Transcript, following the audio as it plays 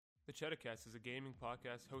The Cheddahcast is a gaming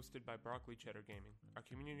podcast hosted by Broccoli Cheddar Gaming. Our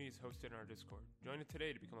community is hosted in our Discord. Join it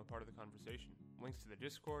today to become a part of the conversation. Links to the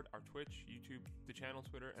Discord, our Twitch, YouTube, the channel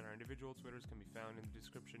Twitter, and our individual Twitters can be found in the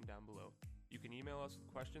description down below. You can email us with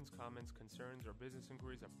questions, comments, concerns, or business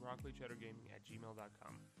inquiries at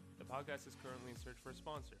broccolicheddargaming@gmail.com. The podcast is currently in search for a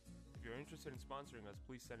sponsor. If you're interested in sponsoring us,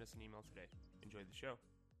 please send us an email today. Enjoy the show.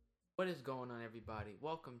 What is going on, everybody?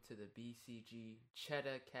 Welcome to the BCG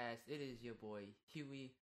Cheddah Cast. It is your boy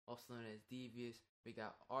Huey, also known as Devious. We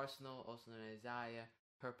got Arsenal, also known as Zaya,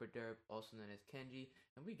 Herpaderp, also known as Kenji,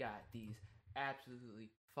 and we got these absolutely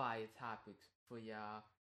fire topics for y'all.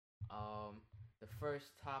 The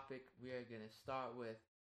first topic we are gonna start with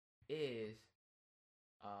is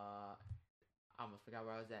I almost forgot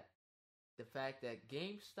where I was at. The fact that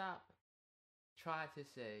GameStop tried to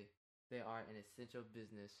say they are an essential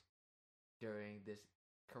business during this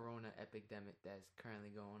corona epidemic that's currently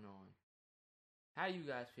going on. How do you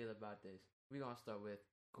guys feel about this? We're going to start with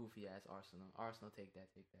goofy ass Arsenal. Arsenal, take that.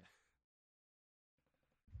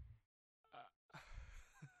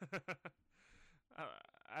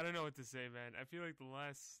 I don't know what to say, man. I feel like the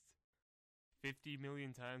last 50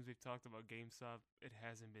 million times we've talked about GameStop, it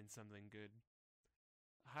hasn't been something good.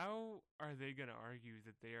 How are they going to argue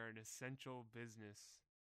that they are an essential business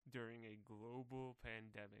during a global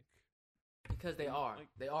pandemic? Because they are.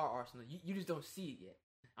 They are Arsenal. You just don't see it yet.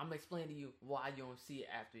 I'm going to explain to you why you don't see it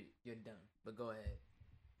after you're done. But go ahead.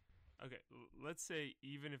 Okay, let's say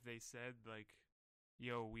even if they said, like,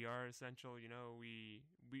 yo, we are essential, you know, we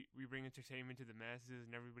bring entertainment to the masses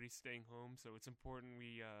and everybody's staying home, so it's important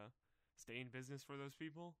we stay in business for those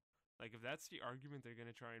people. Like, if that's the argument they're going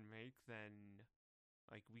to try and make, then,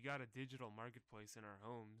 like, we got a digital marketplace in our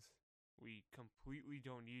homes. We completely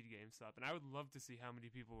don't need GameStop. And I would love to see how many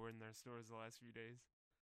people were in their stores the last few days.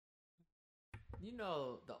 You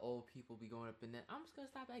know the old people be going up in there. I'm just going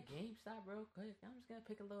to stop at GameStop real quick. I'm just going to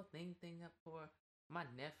pick a little thing up for my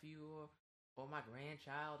nephew or my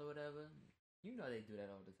grandchild or whatever. You know they do that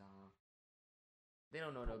all the time. They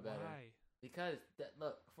don't know no better. Why? Because,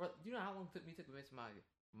 you know how long it took me to convince my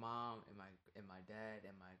mom and my dad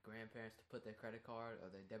and my grandparents to put their credit card or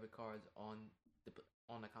their debit cards on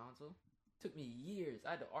the console? It took me years.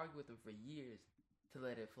 I had to argue with them for years to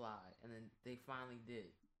let it fly, and then they finally did.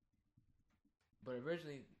 But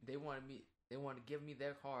originally, they wanted to give me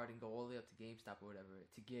their card and go all the way up to GameStop or whatever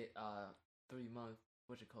to get 3 months,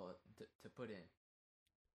 to put in.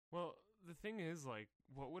 Well, the thing is, like,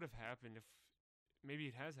 what would have happened if, maybe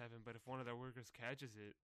it has happened, but if one of their workers catches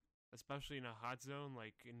it, especially in a hot zone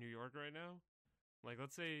like in New York right now, like,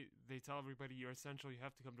 let's say they tell everybody you're essential, you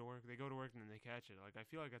have to come to work, they go to work and then they catch it. Like, I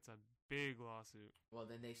feel like that's a big lawsuit. Well,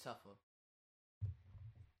 then they suffer.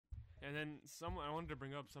 And then I wanted to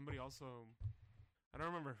bring up, somebody also, I don't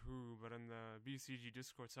remember who, but in the BCG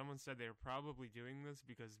Discord, someone said they were probably doing this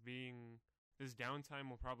because this downtime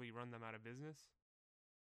will probably run them out of business.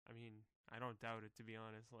 I mean, I don't doubt it, to be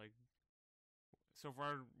honest. Like, so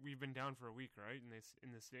far we've been down for a week, right?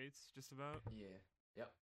 In the States, just about. Yeah.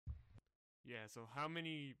 Yep. Yeah. So how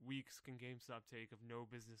many weeks can GameStop take of no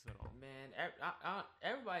business at all? Man,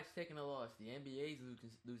 everybody's taking a loss. The NBA's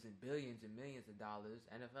losing billions and millions of dollars.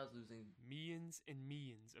 NFL's losing millions and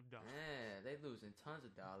millions of dollars. Yeah, they losing tons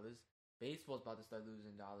of dollars. Baseball's about to start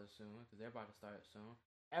losing dollars soon because they're about to start soon.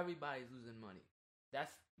 Everybody's losing money.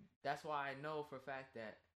 That's why I know for a fact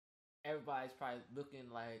that everybody's probably looking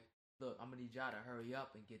like, look, I'm gonna need y'all to hurry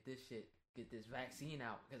up and get this vaccine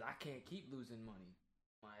out because I can't keep losing money.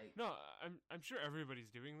 Like, no, I'm sure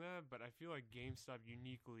everybody's doing that, but I feel like GameStop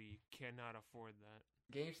uniquely cannot afford that.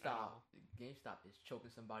 GameStop is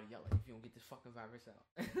choking somebody out. Like, if you don't get this fucking virus out,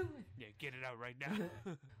 yeah, get it out right now.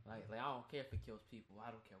 like I don't care if it kills people.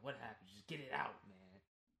 I don't care what happens. Just get it out, man.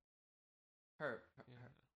 Herb,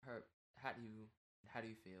 how do you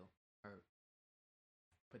feel? Herb,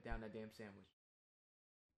 put down that damn sandwich.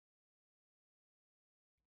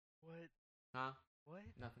 What? Huh? What?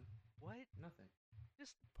 Nothing. What? Nothing.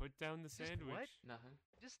 Just put down the sandwich. What? Nothing.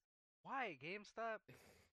 Just why? GameStop?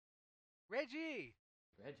 Reggie!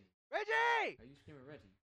 Are you screaming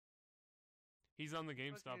Reggie? He's on the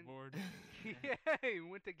GameStop board. Yeah, he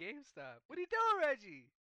went to GameStop. What are you doing, Reggie?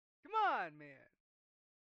 Come on, man.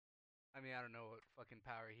 I mean, I don't know what fucking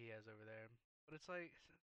power he has over there. But it's like,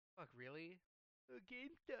 fuck, really?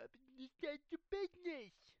 GameStop is such a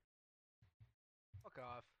business. Fuck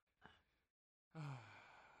off.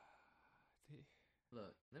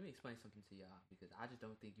 Look, let me explain something to y'all because I just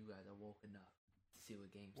don't think you guys are woke enough to see what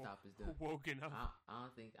GameStop is doing. Woken up. I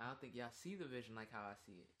don't think y'all see the vision like how I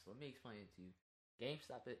see it. So let me explain it to you.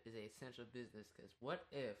 GameStop is an essential business because what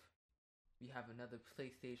if we have another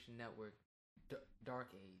PlayStation Network dark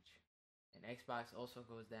age, and Xbox also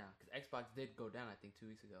goes down because Xbox did go down I think 2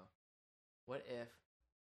 weeks ago. What if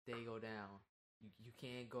they go down? You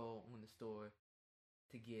can't go on the store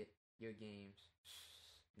to get your games.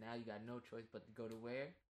 Now you got no choice but to go to where?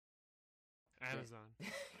 Amazon.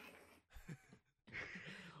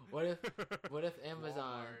 What if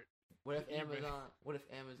Amazon? Walmart. What if eBay. Amazon? What if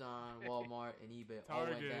Amazon, Walmart, and eBay all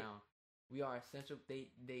went Target. down? We are essential. They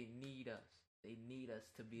need us. They need us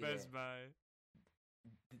to be Best there. Buy.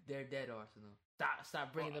 They're dead, Arsenal.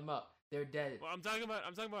 Stop bringing Well, them up. They're dead. Well, I'm talking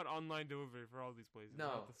about online delivery for all these places, No.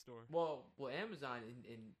 not the store. Well, Amazon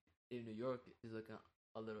in New York is looking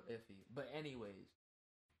a little iffy. But anyways,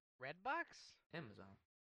 Redbox? Amazon.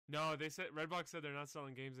 No, they said Redbox said they're not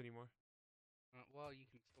selling games anymore. Well, you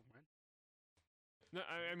can still rent. No,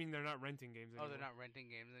 I mean they're not renting games anymore. Oh, they're not renting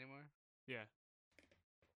games anymore? Yeah.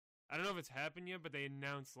 I don't know if it's happened yet, but they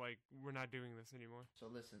announced like we're not doing this anymore. So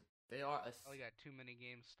listen, they are Oh, you got too many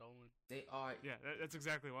games stolen. they are Yeah, that's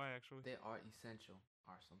exactly why actually. they are essential,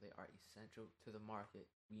 Arsenal. They are essential to the market.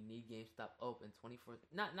 We need GameStop open 24.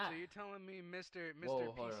 Not So you're telling me Mr.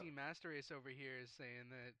 Whoa, hold PC Master Race over here is saying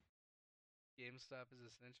that GameStop is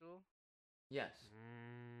essential? yes.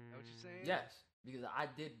 Is that what you're saying? Yes, because I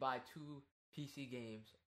did buy 2 PC games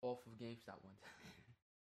off of GameStop one time.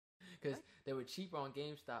 Because they were cheaper on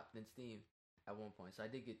GameStop than Steam at one point. So I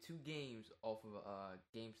did get 2 games off of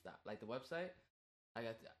GameStop. Like the website, I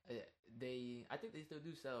got I think they still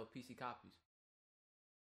do sell PC copies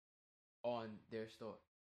on their store,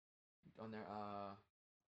 on their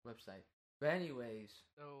website. But anyways,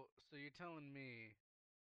 So you're telling me...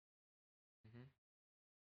 mhm.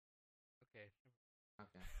 Okay.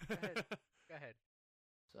 Okay. Go ahead.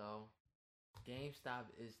 So, GameStop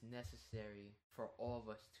is necessary for all of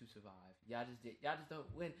us to survive. Y'all just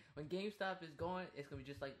don't win. When GameStop is going, it's gonna be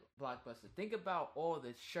just like Blockbuster. Think about all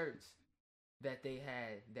the shirts that they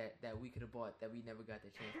had that we could have bought that we never got the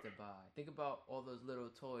chance to buy. Think about all those little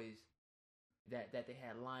toys that they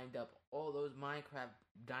had lined up. All those Minecraft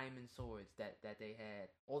diamond swords that they had.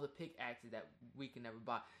 All the pickaxes that we can never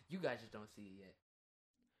buy. You guys just don't see it yet.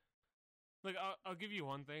 Like I'll give you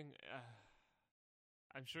one thing.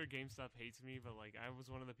 I'm sure GameStop hates me, but like I was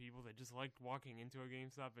one of the people that just liked walking into a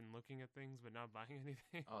GameStop and looking at things but not buying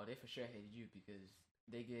anything. Oh, they for sure hated you because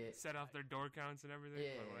they get Set off their door counts and everything.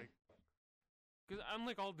 Yeah. But like, because I'm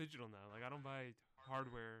like all digital now. Like I don't buy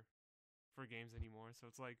hardware for games anymore. So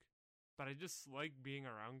it's like, but I just like being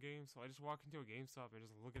around games. So I just walk into a GameStop and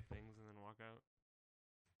just look at things and then walk out.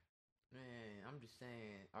 Man, I'm just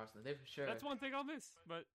saying, Arsenal. They for sure. That's one thing I'll miss.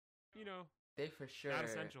 But you know, They for sure. not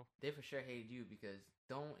essential. They for sure hated you because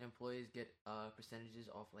don't employees get percentages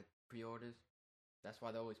off like pre-orders? That's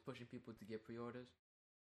why they're always pushing people to get pre-orders.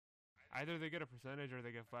 Either they get a percentage or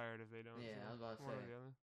they get fired if they don't. Yeah, I was about to one or say. the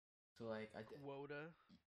other. So like, Quota.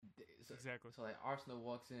 Exactly. So like, Arsenal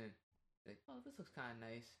walks in, like, oh, this looks kind of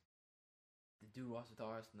nice. The dude walks with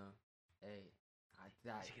Arsenal. Hey, I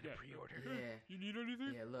died. Is he gonna pre-order? Yeah. You need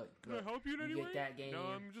anything? Yeah, look. Can I help you in you any way? get that game.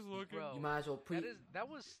 No, I'm just looking. Bro. You might as well That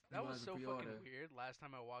was might as so well fucking pre-order. weird. Last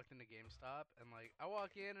time I walked into GameStop and like I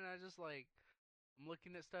walk in and I just like I'm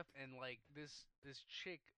looking at stuff and like this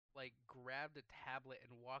chick like grabbed a tablet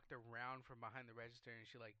and walked around from behind the register and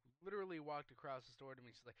she like literally walked across the store to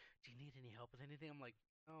me. She's like, "Do you need any help with anything?" I'm like,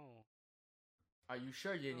 "No." Are you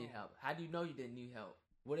sure you didn't need No. help? How do you know you didn't need help?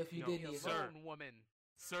 What if you No, did Be need sir. help? alone, woman.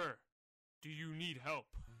 Sir, do you need help?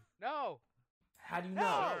 No. How do you No.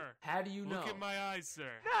 know? Sir, How do you know? Look at my eyes,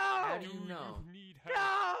 sir. How No. do you know? You need help?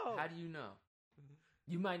 No. How do you know?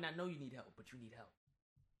 You might not know you need help, but you need help.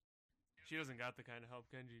 She doesn't got the kind of help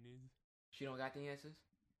Kenji needs. She don't got the answers?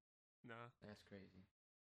 Nah. That's crazy.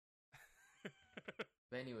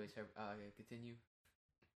 But anyways, continue.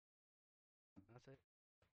 That's it.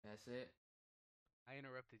 That's it. I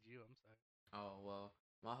interrupted you. I'm sorry. Oh, well,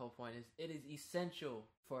 my whole point is it is essential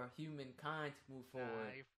for humankind to move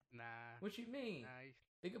forward. Nah. What you mean? Nah.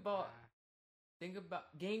 Think about Nah.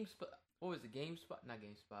 GameSpot. What was it? GameSpot? Not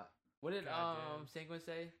GameSpot. What did Goddamn. Sanguine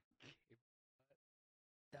say?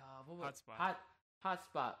 What was Hotspot.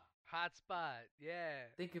 Hotspot. Hotspot. Yeah.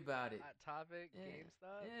 Think about it. Hot Topic. Yeah.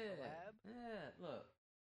 GameStop. Yeah. Collab. Yeah. Look.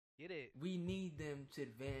 Get it. We need them to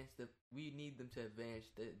advance the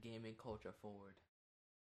gaming culture forward.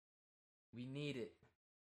 We need it.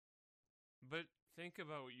 But think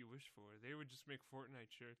about what you wish for. They would just make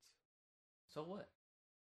Fortnite shirts. So what?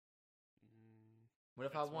 Mm, What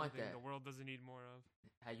if I that's one want thing that? the world doesn't need more of.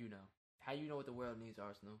 How you know? How you know what the world needs,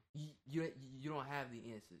 Arsenal? You don't have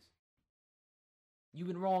the answers. You've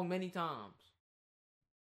been wrong many times.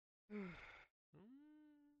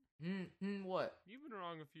 Mm, What? you've been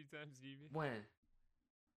wrong a few times, Stevie. When?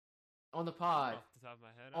 On the pod. Off the top of my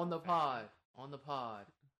head. On the fact pod. check. On the pod.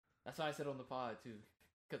 That's why I said on the pod too,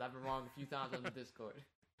 because I've been wrong a few times on the Discord.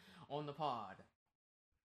 On the pod.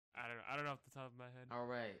 I don't know off the top of my head. All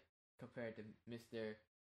right. Compared to Mr.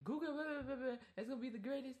 Google, it's gonna be the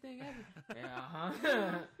greatest thing ever.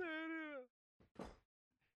 Yeah,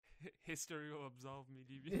 History will absolve me,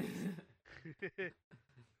 DB.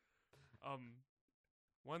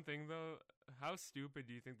 One thing though, how stupid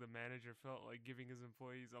do you think the manager felt like giving his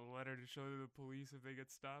employees a letter to show to the police if they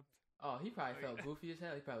get stopped? Oh, he probably felt goofy as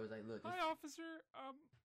hell. He probably was like, "Look, Hi, officer.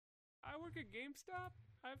 I work at GameStop.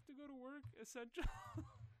 I have to go to work. Essential."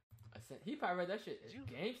 he probably read that shit. Could you-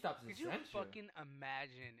 GameStop's Could you essential. fucking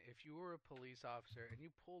imagine if you were a police officer and you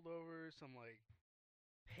pulled over some like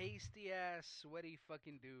pasty ass, sweaty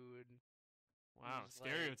fucking dude? Wow, He's like-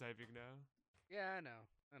 stereotyping now. Yeah, I know,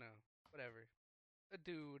 whatever. A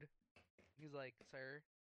dude. He's like, "Sir,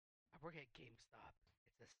 I work at GameStop.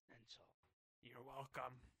 It's essential." You're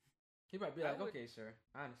welcome. He might be I like, would- "Okay, sir,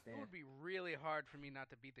 I It understand." would be really hard for me not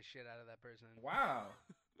to beat the shit out of that person. Wow.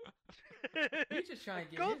 He's just trying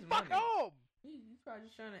to get Go his fuck money. home. He's probably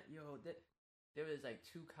just trying to there was like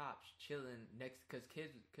 2 cops chilling next because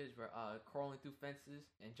kids were crawling through fences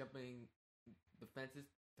and jumping the fences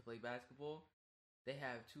to play basketball. They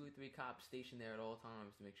have 2 or 3 cops stationed there at all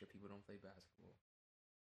times to make sure people don't play basketball.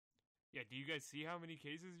 Yeah, do you guys see how many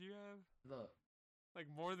cases you have? Look, Like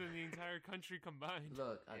more than the entire country combined.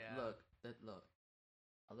 look, Yeah. look.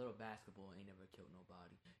 A little basketball ain't never killed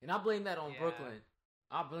nobody, and I blame that on Yeah. Brooklyn.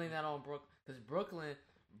 I blame that on Brooklyn because Brooklyn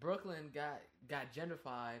got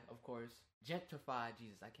gentrified, of course. Gentrified.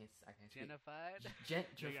 Jesus, I can't speak. Genified. They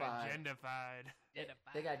got Gentrified. gendified.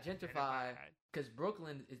 They got gentrified because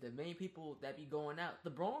Brooklyn is the main people that be going out. The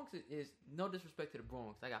Bronx is no disrespect to the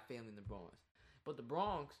Bronx. I got family in the Bronx, but the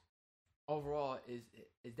Bronx overall is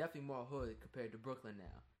definitely more hood compared to Brooklyn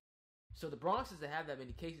now. So the Bronx doesn't have that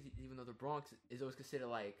many cases, even though the Bronx is always considered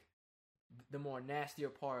like the more nastier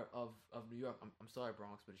part of New York. I'm sorry,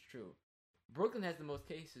 Bronx, but it's true. Brooklyn has the most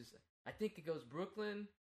cases. I think it goes Brooklyn,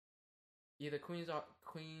 either Queens. I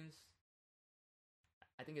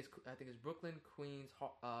think it's Brooklyn, Queens,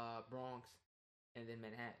 Bronx, and then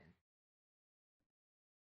Manhattan.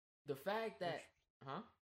 The fact that, I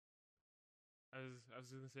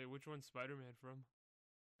was gonna say, which one's Spider-Man from?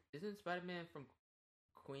 isn't Spider-Man from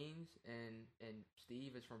Queens and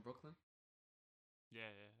Steve is from Brooklyn? Yeah,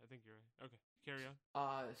 I think you're right. Okay, carry on.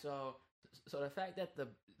 So the fact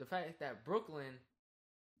that Brooklyn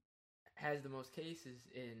has the most cases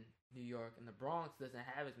in New York and the Bronx doesn't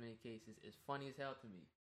have as many cases is funny as hell to me.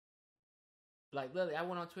 Like literally, I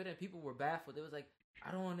went on Twitter and people were baffled. They was like,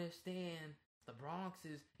 "I don't understand. The Bronx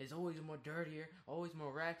is always more dirtier, always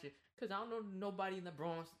more ratchet." Because I don't know nobody in the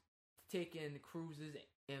Bronx taking cruises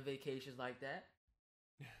and vacations like that.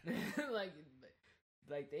 like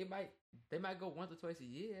they might go once or twice a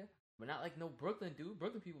year, but not like no Brooklyn dude.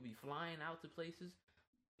 Brooklyn people be flying out to places,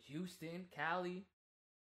 Houston, Cali,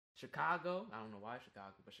 Chicago. I don't know why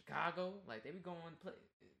Chicago, but Chicago. Like they be going I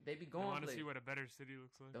want to see what a better city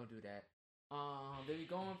looks like. Don't do that. They be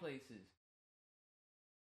going places.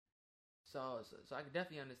 So I can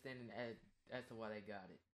definitely understand as to why they got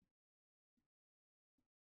it.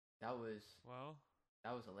 That was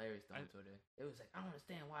hilarious though on Twitter. It was like, I don't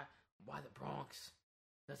understand why the Bronx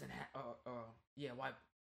doesn't have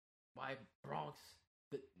why Bronx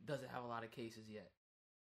doesn't have a lot of cases yet.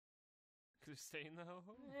 Cause they're staying the hell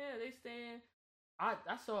home. Yeah, they staying. I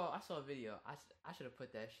saw a video. I should have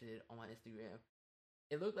put that shit on my Instagram.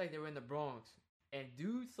 It looked like they were in the Bronx, and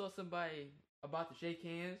dude saw somebody about to shake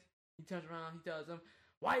hands. He turns around. He tells them,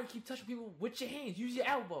 "Why you keep touching people with your hands? Use your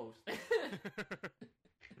elbows."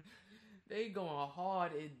 They going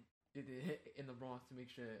hard in the Bronx to make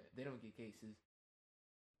sure they don't get cases.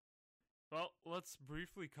 Well, let's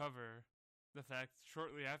briefly cover the fact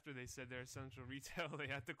shortly after they said their essential retail, they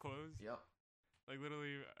had to close. Yep. Like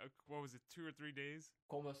literally, what was it, 2 or 3 days?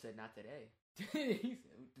 Cuomo said not today. He said,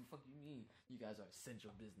 "What the fuck you mean? You guys are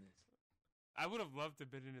essential business." I would have loved to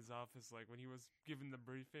have been in his office, like when he was giving the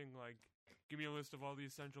briefing, like, give me a list of all the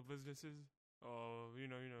essential businesses. Oh,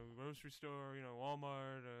 grocery store,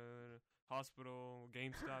 Walmart, hospital,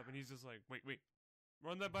 GameStop, and he's just like, wait,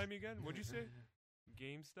 run that by me again. What'd you say?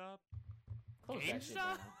 GameStop? Close that shit GameStop?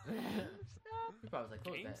 down. He probably was like,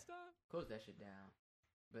 GameStop? close that shit down.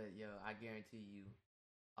 But yo, I guarantee you,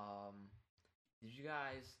 did you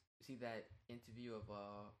guys see that interview of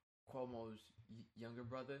Cuomo's younger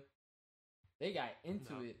brother? They got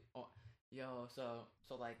into No. it. So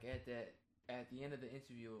like at the end of the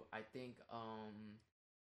interview, I think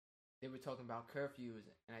they were talking about curfews,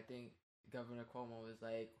 and I think Governor Cuomo was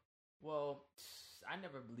like, "Well, I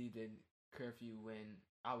never believed in curfew when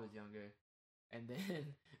I was younger, and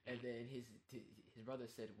then his brother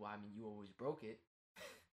said, "Well, I mean, you always broke it,"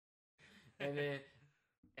 and then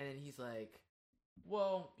he's like,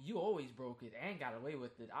 "Well, you always broke it and got away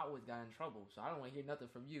with it. I always got in trouble, so I don't want to hear nothing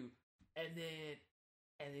from you." And then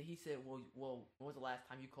he said, "Well, when was the last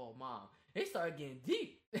time you called mom?" They started getting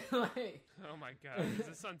deep. Like, oh my god, is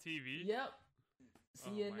this on TV? Yep. CNN.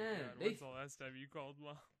 Oh my god, when's the last time you called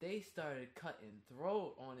mom? They started cutting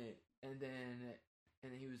throat on it, and then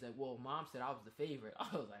he was like, "Well, mom said I was the favorite."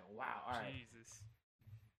 I was like, "Wow, all right." Jesus.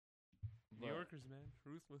 New Yorkers, man,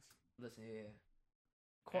 ruthless. Listen here,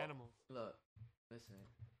 Animals. Look, listen.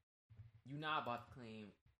 You not about to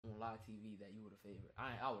claim on live TV that you were the favorite.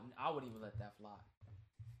 I wouldn't even let that fly.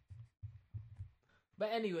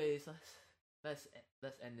 But anyways, let's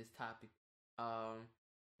end this topic.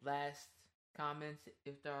 Last comments,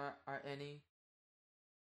 if there are any.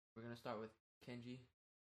 We're gonna start with Kenji.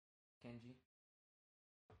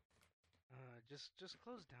 Just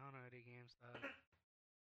close down already, GameStop.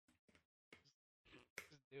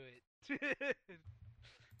 Just do it.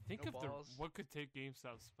 Think No of balls. what could take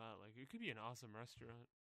GameStop's spot. Like, it could be an awesome restaurant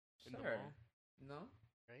in the Sure. mall. No.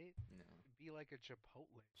 Right? No. It'd be like a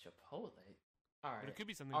Chipotle. Chipotle. All right. But it could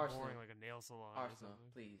be something Arsenal. boring like a nail salon or Arsenal,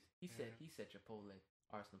 something. please. He said Chipotle.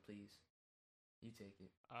 Arsenal, please. You take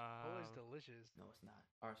it. Chipotle's delicious. No, it's not.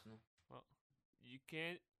 Arsenal. Well, you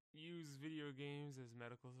can't use video games as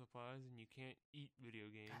medical supplies, and you can't eat video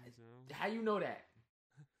games. You know? How you know that?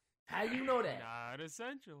 How you know that? Not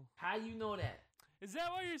essential. How you know that? Is that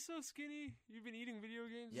why you're so skinny? You've been eating video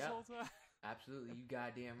games this whole time? Absolutely. You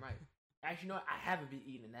goddamn right. Actually, you know what? I haven't been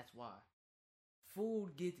eating, that's why.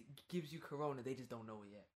 Food gives you corona. They just don't know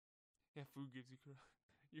it yet. Yeah, food gives you corona.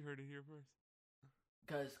 You heard it here first.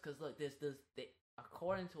 Cause look,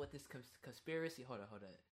 according to what this conspiracy. Hold on.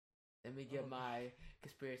 Let me get my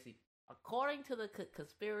conspiracy. According to the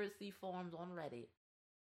conspiracy forums on Reddit,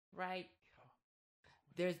 right?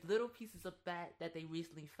 There's little pieces of bat that they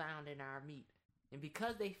recently found in our meat, and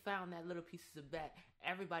because they found that little pieces of bat,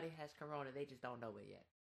 everybody has corona. They just don't know it yet.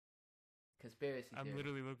 Conspiracy. I'm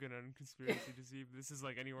literally looking at conspiracy to see if this is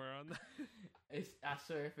like anywhere on that. I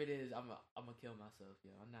swear, if it is, I'm gonna kill myself,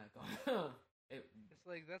 yo. I'm not going.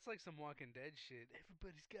 That's like some Walking Dead shit.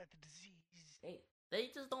 Everybody's got the disease. They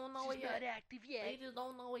just don't know She's it yet. not active yet. They just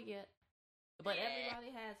don't know it yet. But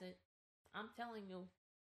everybody has it. I'm telling you.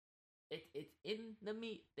 It's in the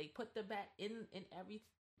meat. They put the bat in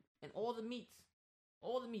all the meats.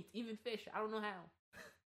 All the meats, even fish. I don't know how.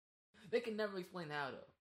 They can never explain how though.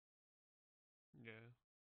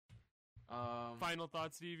 Yeah. Final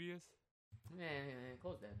thoughts, Devious? Man,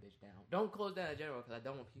 close that bitch down. Don't close down in general because I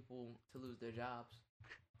don't want people to lose their jobs.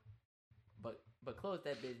 But close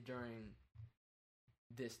that bitch during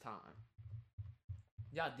this time.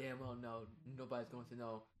 Y'all damn well know nobody's going to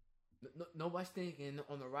know. Nobody's thinking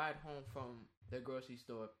on the ride home from the grocery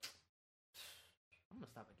store. I'm gonna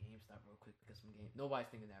stop at GameStop real quick because nobody's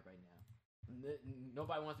thinking that right now.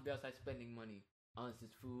 Nobody wants to be outside spending money unless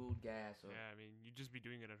it's food, gas, or yeah. I mean, you just be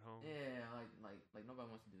doing it at home. Yeah, like nobody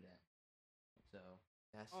wants to do that. So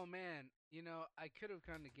that's. Oh man, I could have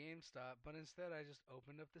gone to GameStop, but instead I just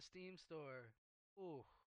opened up the Steam store. Ooh.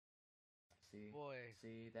 See,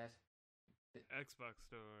 that's. Xbox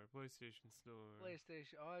store, PlayStation store.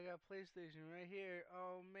 PlayStation. Oh, I got PlayStation right here.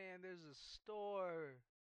 Oh man, there's a store.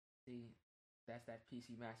 See, that's that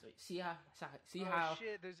PC Master. See how? Oh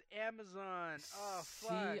shit, there's Amazon. Oh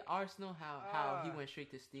fuck. See Arsenal how he went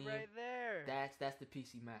straight to Steam. Right there. That's the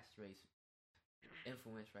PC Master Race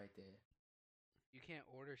influence right there. You can't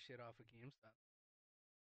order shit off of GameStop.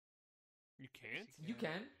 You can't? You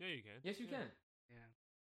can. Yeah, you can. Yes, you can. Yeah.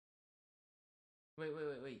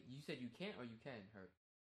 Wait. You said you can't or you can, Hurt?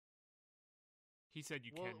 He said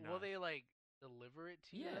you can't. Will they like deliver it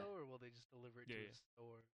to you, Yeah. or will they just deliver it to the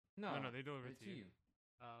store? No, they deliver it to you.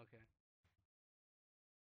 Oh, okay.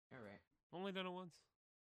 All right. Only done it once.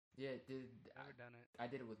 Yeah, Never done it. I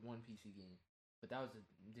did it with one PC game, but that was a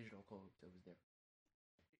digital code, so it was different.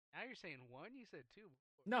 Now you're saying one? You said two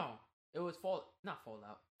before. No, it was not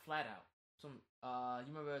Fallout, Flat Out.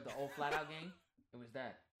 You remember the old Flat Out game? It was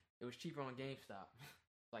that. It was cheaper on GameStop.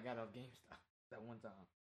 So I got it off GameStop that one time.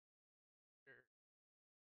 Sure.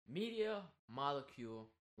 Media Molecule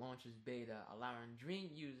launches beta, allowing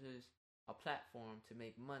Dream users a platform to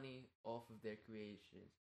make money off of their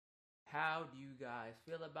creations. How do you guys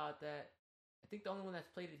feel about that? I think the only one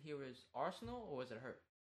that's played it here is Arsenal, or was it Hurt?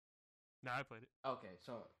 No, I played it. Okay,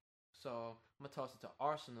 so I'm gonna toss it to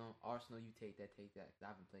Arsenal. Arsenal, you take that. 'Cause I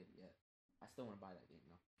haven't played it yet. I still want to buy that game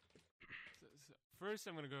though. So first,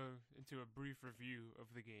 I'm going to go into a brief review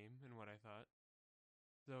of the game and what I thought.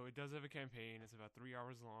 So it does have a campaign. It's about 3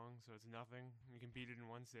 hours long, so it's nothing. You can beat it in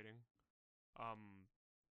one sitting.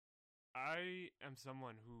 I am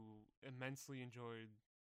someone who immensely enjoyed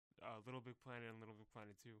Little Big Planet and Little Big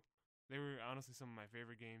Planet 2. They were honestly some of my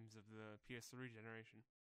favorite games of the PS3 generation.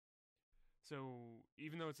 So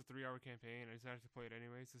even though it's a 3 hour campaign, I decided to play it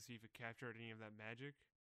anyways to see if it captured any of that magic.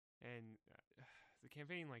 And the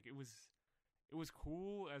campaign, like it was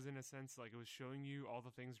cool as in a sense, like it was showing you all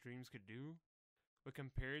the things dreams could do. But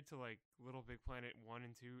compared to like Little Big Planet 1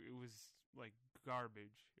 and 2, it was like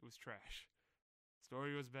garbage. It was trash.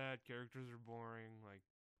 Story was bad, characters were boring, like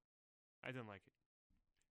I didn't like it.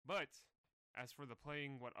 But as for the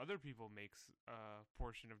playing what other people makes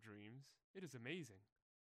portion of Dreams, it is amazing.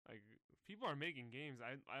 Like people are making games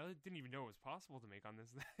I didn't even know it was possible to make on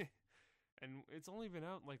this thing. And it's only been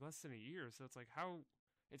out like less than a year, so it's like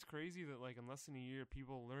it's crazy that like in less than a year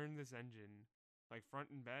people learned this engine like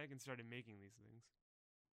front and back and started making these things.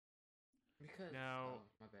 Because now,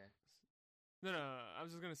 my bad. No, I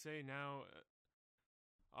was just gonna say now.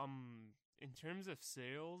 In terms of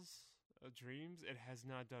sales, Dreams, it has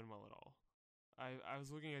not done well at all. I was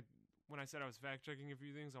looking at when I said I was fact checking a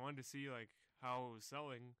few things. I wanted to see like how it was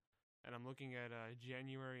selling, and I'm looking at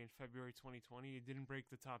January and February 2020. It didn't break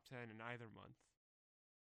the top 10 in either month.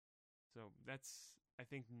 So that's I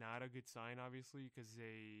think not a good sign, obviously, because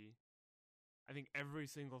I think every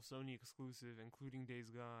single Sony exclusive, including Days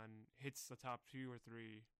Gone, hits the top 2 or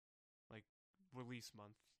 3, like release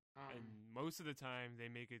month. And most of the time,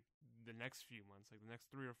 they make it the next few months, like the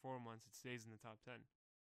next 3 or 4 months, it stays in the top 10.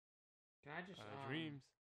 Can I just Dreams?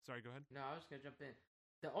 Sorry, go ahead. No, I was gonna jump in.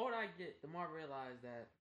 The older I get, the more I realize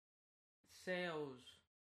that sales.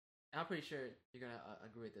 I'm pretty sure you're gonna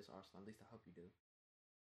agree with this, Arsenal. At least I hope you do.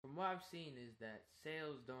 From what I've seen, is that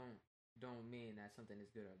sales don't mean that something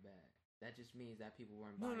is good or bad. That just means that people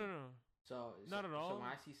weren't buying. No. So not at all. So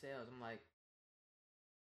when I see sales, I'm like,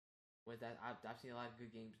 with that, I've seen a lot of good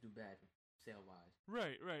games do bad sale wise.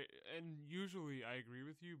 Right. And usually I agree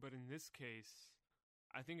with you, but in this case,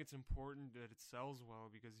 I think it's important that it sells well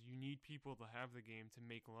because you need people to have the game to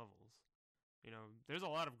make levels. You know, there's a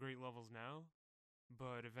lot of great levels now,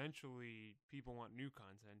 but eventually people want new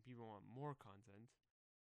content. People want more content.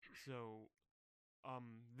 So,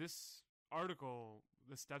 this article,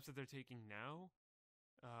 the steps that they're taking now,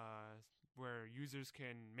 where users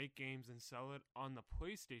can make games and sell it on the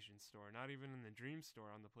PlayStation Store, not even in the Dream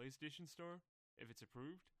Store, on the PlayStation Store, if it's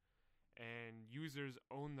approved. And users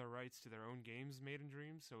own the rights to their own games made in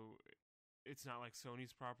Dream, so it's not like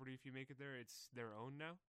Sony's property if you make it there, it's their own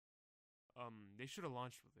now. They should have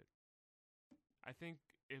launched with it.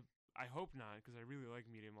 I hope not, because I really like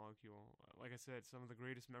Media Molecule. Like I said, some of the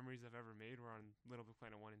greatest memories I've ever made were on Little Big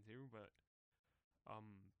Planet 1 and 2, but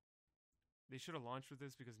they should have launched with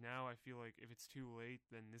this because now I feel like if it's too late,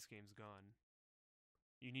 then this game's gone.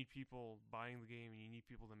 You need people buying the game and you need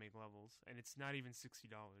people to make levels, and it's not even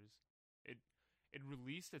 $60. It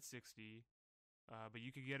released at $60, but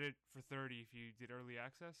you could get it for $30 if you did early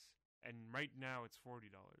access, and right now it's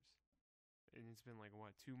 $40. And it's been like,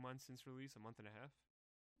 what, 2 months since release? A month and a half?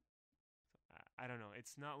 So, I don't know.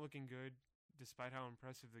 It's not looking good, despite how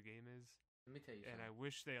impressive the game is. Let me tell you something. And I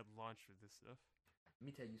wish they had launched with this stuff. Let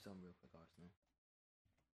me tell you something real quick, Arsenal.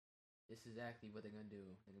 This is exactly what they're going to do.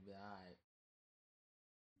 They're going to be like, alright,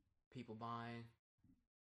 people buying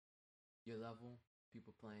your level,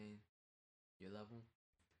 people playing your level.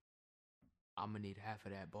 I'm going to need half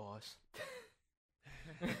of that, boss.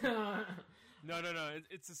 No.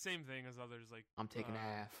 It's the same thing as others. Like I'm taking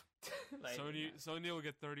half. Like, Sony will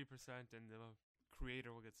get 30% and the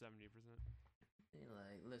creator will get 70%.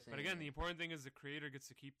 Like, listen. But again, the important thing is the creator gets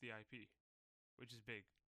to keep the IP, which is big.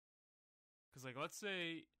 Because like, let's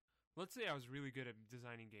say I was really good at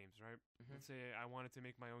designing games, right? Mm-hmm. Let's say I wanted to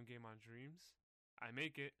make my own game on Dreams. I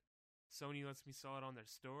make it. Sony lets me sell it on their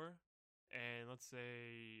store, and let's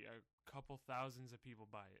say a couple thousands of people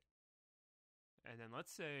buy it. And then let's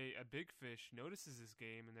say a big fish notices this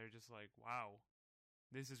game and they're just like, wow,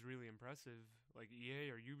 this is really impressive. Like EA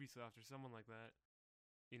or Ubisoft or someone like that.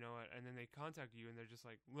 You know, and then they contact you and they're just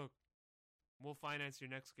like, look, we'll finance your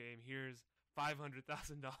next game. Here's $500,000.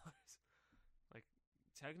 Like,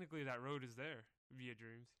 technically that road is there via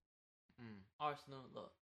Dreams. Arsenal,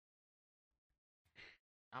 look.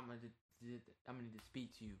 I'm gonna need to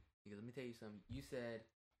speak to you because let me tell you something. You said,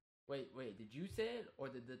 wait, did you say it or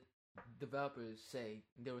did the developers say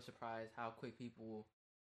they were surprised how quick people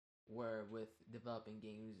were with developing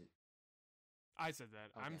games? I said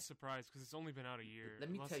that. Okay. I'm surprised because it's only been out a year. Let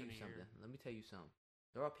me tell you something.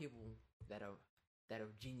 There are people that are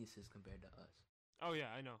geniuses compared to us. Oh yeah,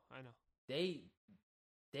 I know. They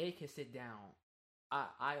can sit down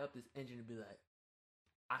I up this engine and be like,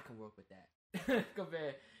 I can work with that.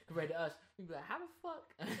 compared to us, we be like, how the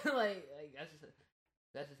fuck? like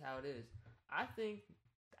that's just how it is. I think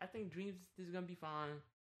Dreams is gonna be fine.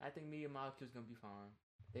 I think Media Molecule's gonna be fine.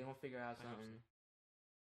 They gonna figure out something.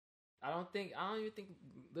 I don't even think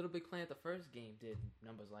Little Big Planet the first game did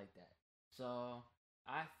numbers like that. So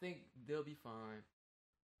I think they'll be fine.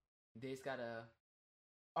 They just gotta.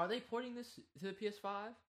 Are they porting this to the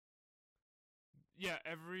PS5? Yeah,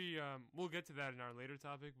 we'll get to that in our later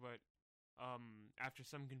topic, but after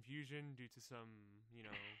some confusion due to some, mixed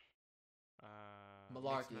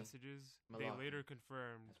Malarkey. messages, Malarkey. they later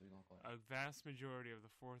confirmed That's what we're gonna call a it. vast majority of the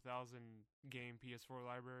 4,000 game PS4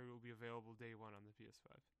 library will be available day one on the PS5.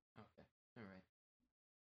 Okay, all right.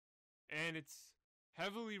 And it's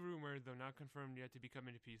heavily rumored, though not confirmed yet, to be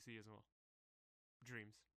coming to PC as well.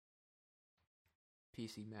 Dreams.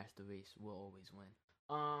 PC Master Race will always win.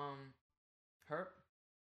 Herp,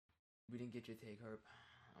 we didn't get your take, Herp.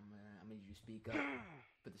 I'm gonna need you to speak up.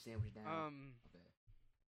 Put the sandwich down. Okay.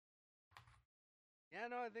 Yeah,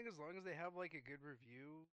 no, I think as long as they have like a good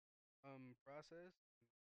review process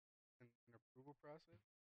and an approval process,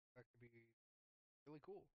 that could be really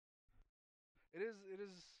cool. It is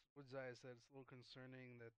what Zaya said, it's a little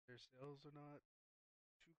concerning that their sales are not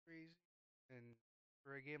too crazy. And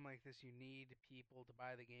for a game like this, you need people to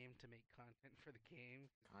buy the game to make content for the game.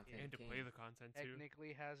 Content And to king. play the content, too.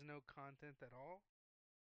 Technically has no content at all.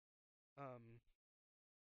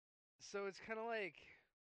 So it's kind of like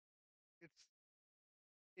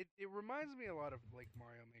it reminds me a lot of like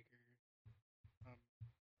Mario Maker,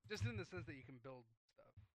 just in the sense that you can build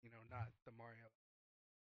stuff, not the Mario.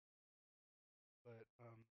 But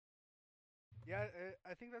yeah,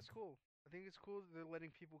 I think that's cool. I think it's cool that they're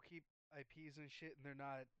letting people keep IPs and shit, and they're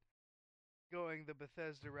not going the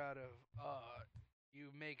Bethesda route of you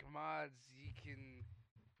make mods, you can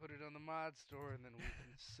put it on the mod store, and then we can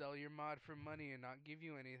sell your mod for money and not give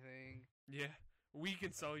you anything. Yeah, we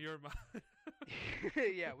can sell your mod.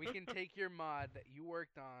 Yeah, we can take your mod that you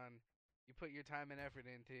worked on, you put your time and effort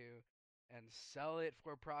into, and sell it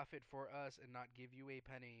for profit for us and not give you a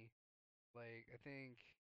penny. Like, I think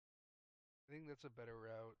that's a better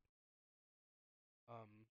route.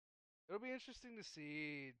 It'll be interesting to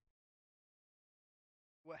see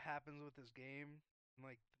what happens with this game in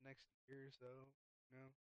like the next year or so, you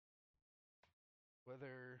know?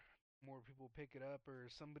 Whether more people pick it up or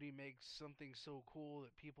somebody makes something so cool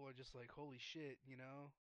that people are just like, holy shit,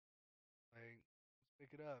 Like, let's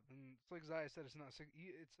pick it up. And it's like Zaya said, it's not $60,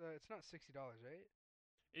 right?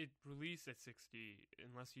 It released at 60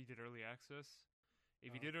 unless you did early access.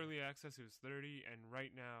 If you Oh, did okay. early access, it was 30, and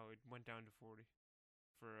right now it went down to 40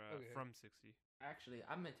 Okay. from 60. Actually,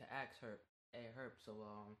 I meant to ask Herp. Hey, Herp. So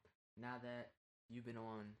now that you've been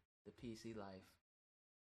on the PC life,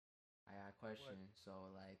 I got a question. What? So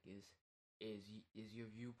like, is your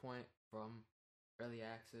viewpoint from early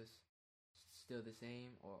access still the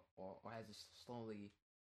same, or has it slowly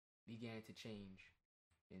began to change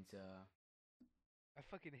into? I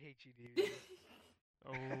fucking hate you, dude.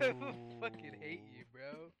 Oh. I fucking hate you,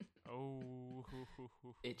 bro. Oh.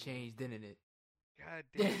 It changed, didn't it? God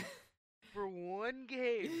damn. For one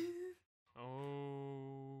game.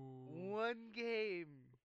 Oh. One game.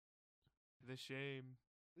 The shame.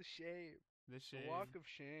 The shame. The shame. The walk of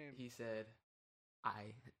shame. He said,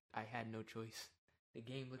 "I had no choice. The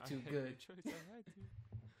game looked too I had good. no choice. I had to.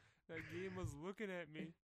 That game was looking at me.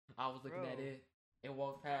 I was looking at Bro. it and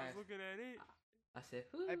walked I past. was looking at it. I said,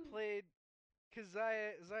 I "Whoo." played, cause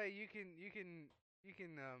Zaya, you can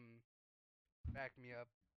back me up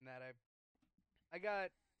in that I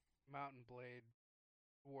got Mountain Blade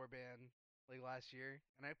Warband like last year,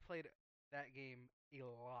 and I played that game a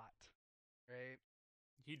lot, right?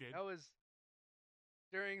 He did. That was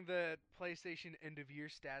during the PlayStation end of year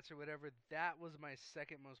stats or whatever. That was my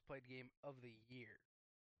second most played game of the year,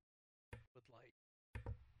 with like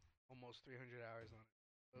almost 300 hours on it.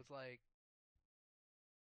 So it's like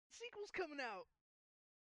sequel's coming out.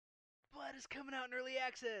 Blood is coming out in early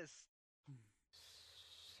access.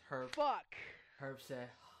 Herb Fuck. said,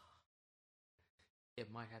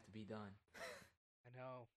 "It might have to be done." I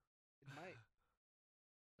know. It might.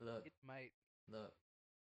 Look, It might. look.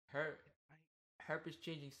 Herb It might. Herb is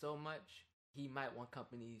changing so much. He might want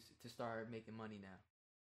companies to start making money now.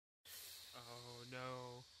 Oh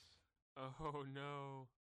no. Oh no.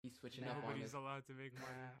 He's switching up on Nobody's his. allowed to make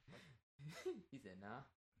money. Nah, fuck. He said, "Nah,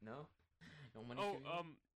 no money." Oh, for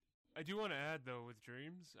you?" I do want to add though with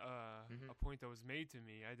Dreams, Mhm. a point that was made to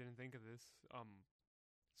me. I didn't think of this.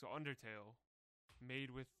 So Undertale, made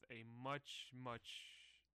with a much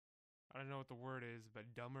I don't know what the word is,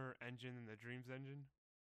 but dumber engine than the Dreams engine.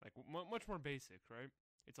 Like much more basic, right?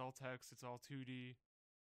 It's all text, it's all 2D,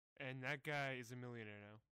 and that guy is a millionaire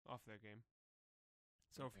now off that game.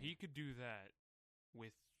 So if he could do that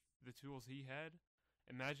with the tools he had,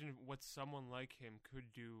 imagine what someone like him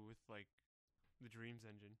could do with like the Dreams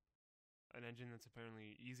engine, an engine that's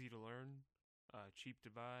apparently easy to learn, cheap to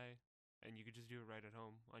buy, and you could just do it right at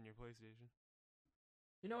home on your PlayStation.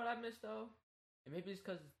 You know what I missed though, and maybe it's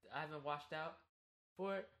because I haven't watched out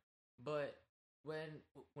for it, but when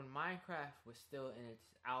Minecraft was still in its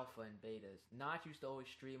alpha and betas, Notch used to always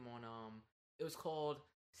stream on it was called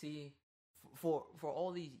for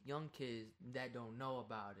all these young kids that don't know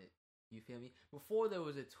about it. You feel me? Before there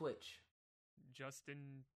was a Twitch.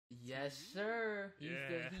 Justin. Yes, TV? sir.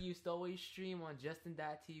 Yeah. He used to always stream on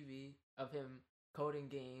Justin.tv of him coding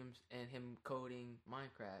games and him coding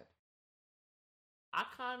Minecraft. I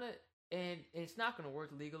kind of, and it's not gonna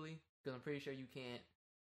work legally because I'm pretty sure you can't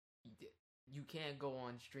go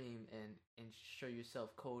on stream and show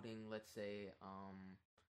yourself coding, let's say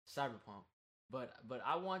Cyberpunk, but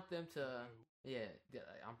I want them to, yeah,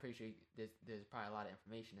 I'm pretty sure there's probably a lot of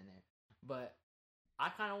information in there, but I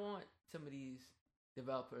kind of want some of these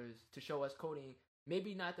developers to show us coding,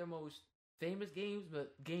 maybe not their most famous games,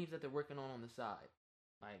 but games that they're working on the side.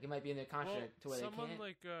 Like, it might be in their contract to where they can't. Someone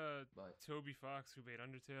like Toby Fox, who made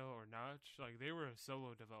Undertale or Notch, like, they were a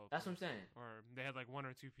solo developer. That's what I'm saying. Or they had like one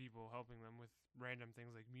or two people helping them with random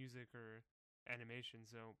things like music or animation.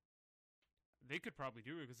 So they could probably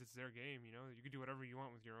do it because it's their game. You know, you could do whatever you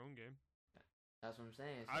want with your own game. That's what I'm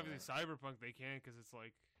saying. So, obviously, Cyberpunk they can't because it's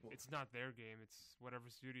like it's not their game. It's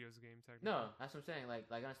whatever studio's game technically. No, that's what I'm saying. Like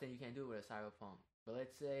I understand you can't do it with a Cyberpunk, but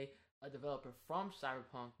let's say a developer from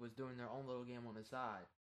Cyberpunk was doing their own little game on the side.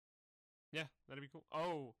 Yeah, that'd be cool.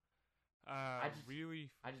 Oh, I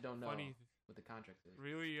just don't know funny, what the contract is.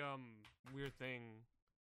 Really weird thing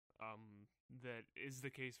that is the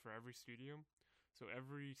case for every studio. So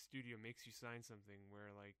every studio makes you sign something where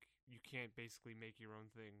like you can't basically make your own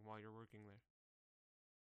thing while you're working there.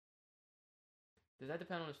 Does that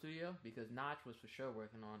depend on the studio? Because Notch was for sure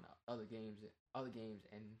working on other games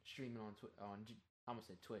and streaming on I almost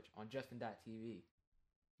said Twitch, on Justin.tv.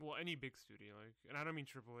 Well, any big studio, like, and I don't mean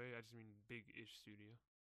AAA, I just mean big-ish studio.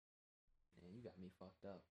 Man, you got me fucked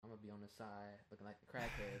up. I'm gonna be on the side looking like a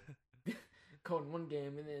crackhead, coding one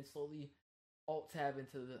game and then slowly alt tab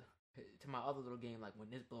to my other little game. Like,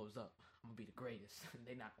 when this blows up, I'm gonna be the greatest.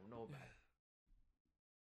 They not gonna know about it.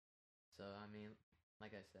 So I mean,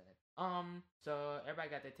 like I said, so everybody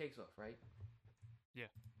got their takes off, right?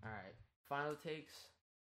 Yeah. All right. Final takes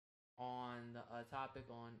on the topic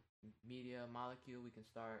on media molecule. We can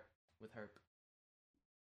start with Herp.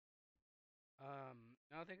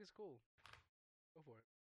 No, I think it's cool. Go for it.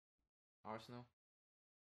 Arsenal.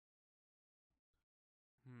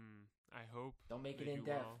 I hope. Don't make it in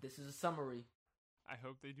depth. Well. This is a summary. I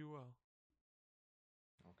hope they do well.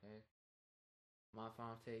 Okay. My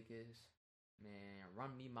final take is, man,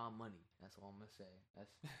 run me my money. That's all I'm gonna say.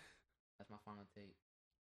 That's my final take.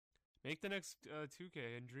 Make the next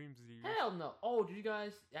 2K and Dreams league. Hell no. Oh, did you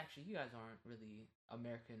guys? Actually, you guys aren't really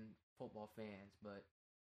American football fans, but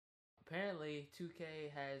apparently 2K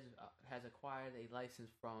has acquired a license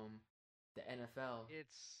from the NFL.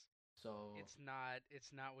 It's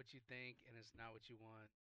not what you think, and it's not what you want.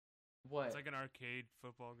 What? It's like an arcade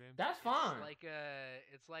football game. That's fine.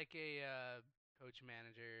 It's like a coach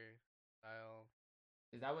manager style.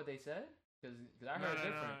 Is that what they said? Because I heard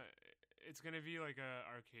different. No. It's gonna be like a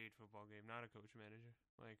arcade football game, not a coach manager.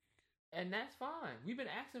 Like, and that's fine. We've been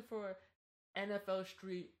asking for NFL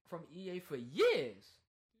Street from EA for years.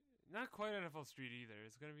 Not quite NFL Street either.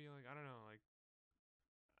 It's gonna be like, I don't know, like.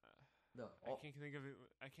 I can't think of it.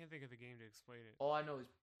 I can't think of the game to explain it. All I know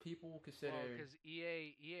is people consider because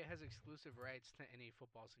EA has exclusive rights to any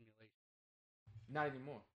football simulation. Not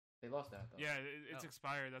anymore. They lost that though. Yeah, it's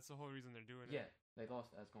expired. That's the whole reason they're doing it. Yeah, they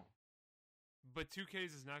lost that. It's gone. But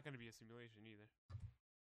 2K's is not going to be a simulation either.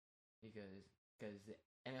 Because the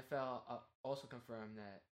NFL also confirmed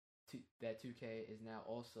that 2K is now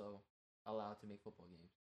also allowed to make football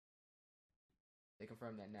games. They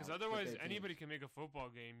confirmed that now. Because otherwise, anybody can make a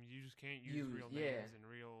football game. You just can't use real names and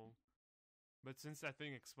real. But since that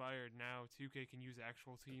thing expired, now 2K can use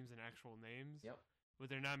actual teams and actual names. Yep.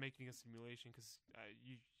 But they're not making a simulation because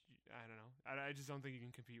I don't know. I just don't think you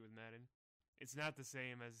can compete with Madden. It's not the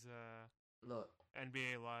same as look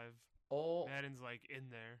NBA Live. Madden's like in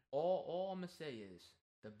there. All I'm gonna say is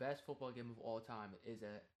the best football game of all time is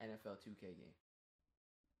a NFL 2K game,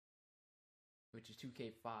 which is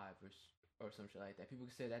 2K5 or some shit like that. People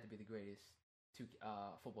consider that to be the greatest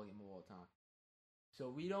football game of all time. So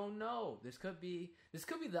we don't know. This could be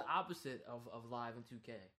the opposite of live in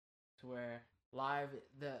 2K, to where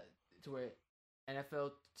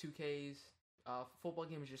NFL 2K's football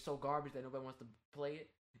game is just so garbage that nobody wants to play it.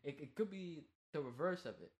 It could be the reverse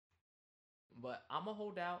of it. But I'm gonna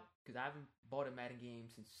hold out because I haven't bought a Madden game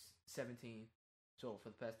since 17. So for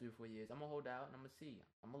the past 3 or 4 years, I'm gonna hold out and I'm gonna see.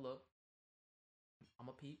 I'm gonna look. I'm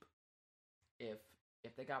gonna peep.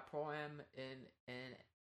 If they got Pro Am in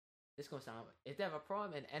it's gonna sound, if they have a Pro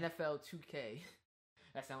Am in NFL 2K,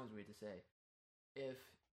 that sounds weird to say. If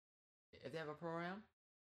they have a Pro Am,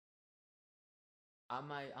 I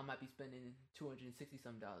might be spending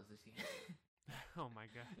 $260 this year. Oh my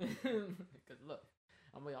god! Because look,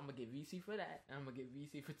 I'm gonna get VC for that, and I'm gonna get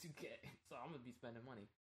VC for 2K, so I'm gonna be spending money.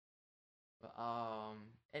 But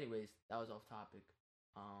anyways, that was off topic.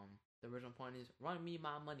 The original point is run me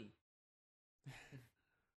my money.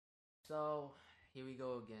 So here we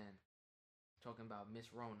go again, talking about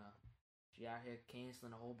Miss Rona. She out here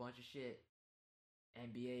canceling a whole bunch of shit.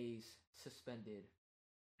 NBA's suspended.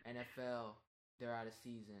 NFL, they're out of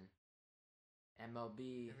season.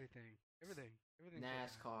 MLB, everything.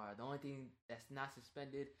 NASCAR. The only thing that's not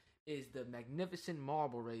suspended is the magnificent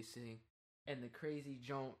marble racing and the crazy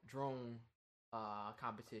drone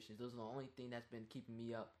competitions. Those are the only thing that's been keeping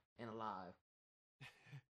me up and alive.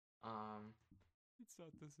 It's not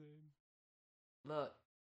the same. Look,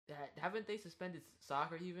 haven't they suspended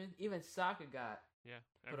soccer even? Even soccer got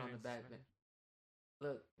put on the back.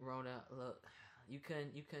 Look, Rona, look, you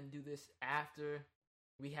couldn't do this after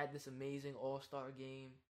we had this amazing All-Star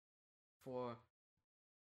game for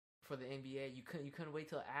the NBA. You couldn't wait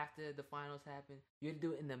till after the finals happened. You had to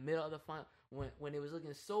do it in the middle of the final when it was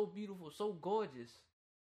looking so beautiful, so gorgeous.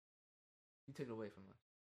 You took it away from us.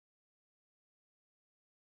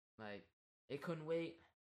 Like, it couldn't wait.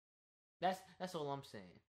 That's all I'm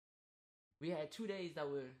saying. We had 2 days that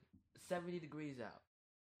were 70 degrees out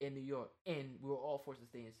in New York, and we were all forced to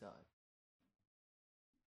stay inside.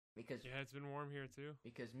 Because it's been warm here too.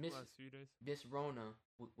 Because last few days, Miss Rona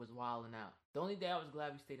was wilding out. The only day I was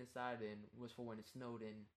glad we stayed inside in was for when it snowed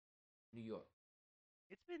in New York.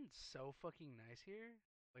 It's been so fucking nice here,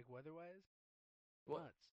 like weather-wise. What?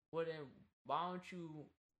 Nuts. Well then, why don't you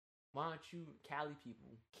Cali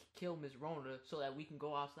people kill Miss Rona so that we can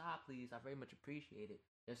go outside, please? I very much appreciate it.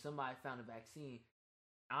 If somebody found a vaccine,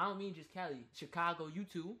 I don't mean just Cali, Chicago, you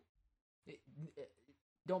too. It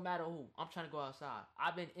don't matter who. I'm trying to go outside.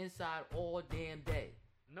 I've been inside all damn day.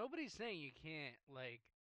 Nobody's saying you can't, like,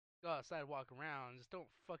 go outside, walk around. Just don't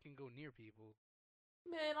fucking go near people.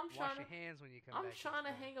 Man, Wash your hands when you come back. I'm trying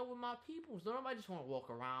to hang out with my peoples. Don't nobody just want to walk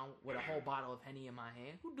around with a whole bottle of Henny in my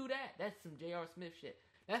hand. Who do that? That's some J.R. Smith shit.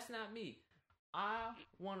 That's not me. I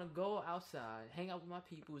want to go outside, hang out with my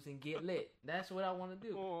peoples, and get lit. That's what I want to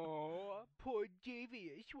do. Oh, poor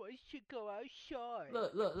JVS wants to go outside.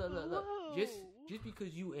 Look. Just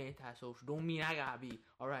because you antisocial don't mean I gotta be.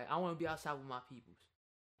 All right, I want to be outside with my peoples.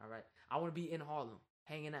 All right, I want to be in Harlem,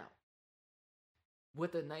 hanging out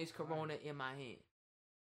with a nice Corona in my hand.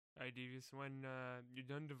 All right, Devious, when you're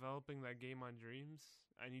done developing that game on Dreams,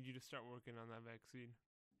 I need you to start working on that vaccine.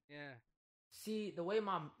 Yeah. See, the way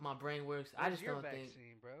my brain works, I just don't think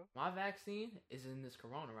bro? My vaccine is in this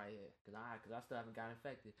Corona right here, cause I still haven't gotten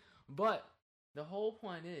infected. But the whole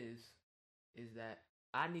point is that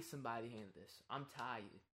I need somebody to handle this. I'm tired.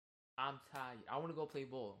 I want to go play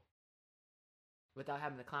ball without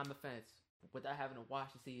having to climb a fence, without having to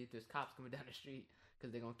watch to see if there's cops coming down the street,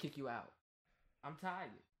 cause they're gonna kick you out. I'm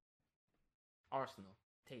tired. Arsenal,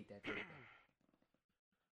 take that.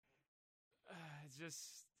 It's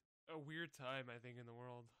just a weird time, I think, in the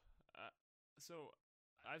world. So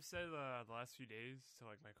I've said the last few days to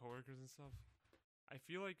like my coworkers and stuff, I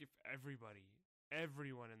feel like if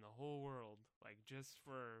everyone in the whole world, like just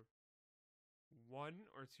for 1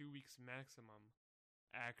 or 2 weeks maximum,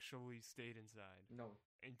 actually stayed inside. No.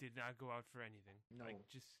 And did not go out for anything. No. Like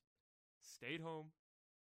just stayed home.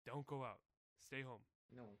 Don't go out. Stay home.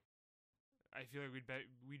 No. I feel like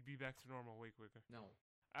we'd be back to normal way quicker. No.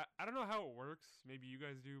 I don't know how it works. Maybe you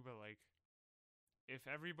guys do, but like, if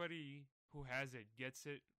everybody who has it gets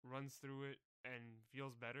it, runs through it, and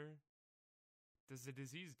feels better, does the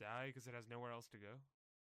disease die because it has nowhere else to go?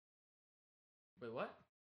 Wait, what?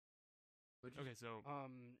 Okay, so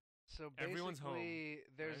everyone's home,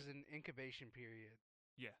 there's right? an incubation period.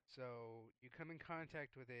 Yeah. So you come in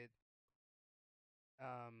contact with it.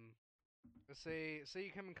 Let's say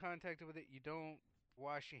you come in contact with it, you don't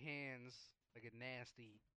wash your hands like a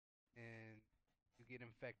nasty, and you get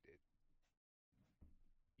infected.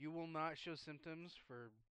 You will not show symptoms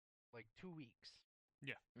for like 2 weeks.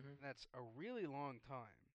 Yeah. Mm-hmm. That's a really long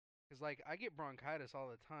time. Because like I get bronchitis all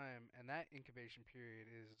the time, and that incubation period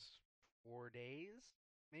is 4 days,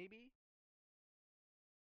 maybe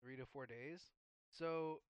 3 to 4 days.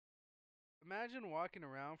 So imagine walking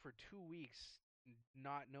around for 2 weeks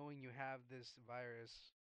not knowing you have this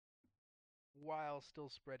virus while still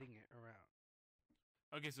spreading it around.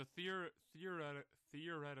 Okay, so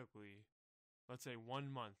theoretically, let's say 1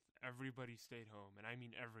 month, everybody stayed home, and I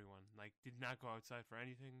mean everyone. Like, did not go outside for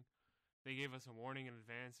anything. They gave us a warning in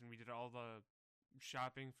advance, and we did all the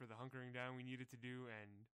shopping for the hunkering down we needed to do,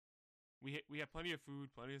 and we had plenty of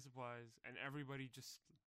food, plenty of supplies, and everybody just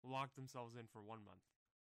locked themselves in for 1 month.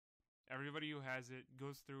 Everybody who has it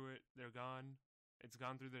goes through it. They're gone. It's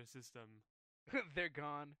gone through their system. They're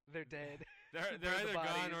gone. They're dead. They're Where are the either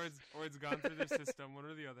gone bodies? or it's gone through their system, one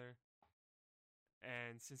or the other.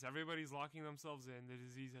 And since everybody's locking themselves in, the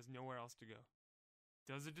disease has nowhere else to go.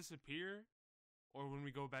 Does it disappear, or when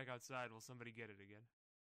we go back outside, will somebody get it again?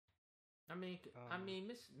 I mean,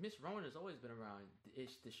 Miss Rona's always been around.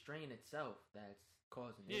 It's the strain itself that's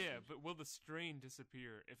causing issues. Yeah, but will the strain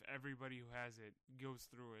disappear if everybody who has it goes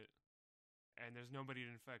through it, and there's nobody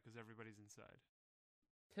to infect because everybody's inside?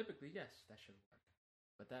 Typically, yes, that should work.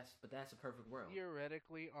 But that's a perfect world.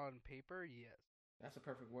 Theoretically, on paper, yes, That's a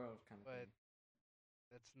perfect world kind of but thing.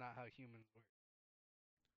 that's not how humans work.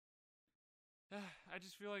 I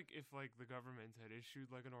just feel like if like the government had issued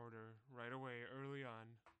like an order right away early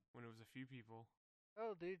on when it was a few people,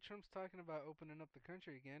 Oh, dude, Trump's talking about opening up the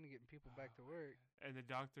country again and getting people back to work. and the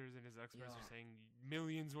doctors and his experts Yo. are saying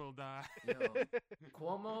millions will die. Yo,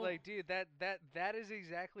 Cuomo, Like, dude, that is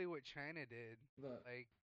exactly what China did. look, Like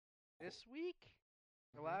this week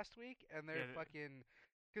or Mhm. last week, and they're Yeah, fucking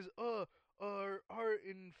because our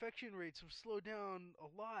infection rates have slowed down a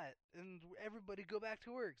lot, and everybody go back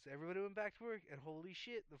to work. So everybody went back to work, and holy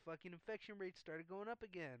shit, the fucking infection rates started going up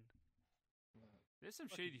again. look, There's some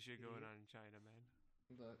Fucking shady shit going idiot. on in China, man.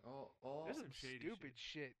 look, There's some some shady stupid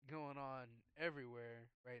shit going on everywhere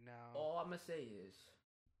right now. all I'm gonna say is,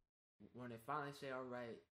 when they finally say, all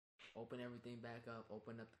right, open everything back up,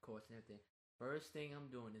 open up the courts and everything, first thing I'm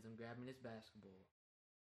doing is I'm grabbing this basketball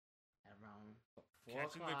at around 4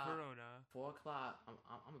 Catching the o'clock. corona. 4 o'clock, I'm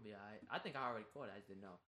gonna be alright. I think I already caught it. I just didn't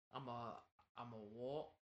know. I'm gonna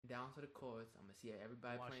walk down to the courts. I'm gonna see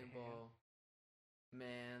everybody Wash playing your ball.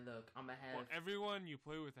 Man, look, I'm gonna have. Well, everyone you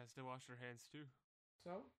play with has to wash their hands too.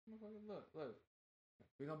 So, motherfucker, look.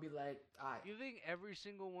 We're gonna be like, alright. You think every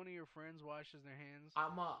single one of your friends washes their hands?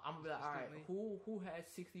 I'm gonna be like, alright. consistently? Who has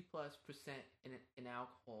 60+% in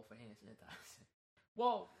alcohol for hand sanitizer?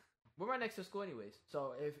 Well, we're right next to school anyways.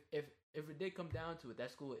 So if it did come down to it, that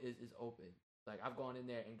school is open. Like I've gone in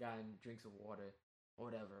there and gotten drinks of water or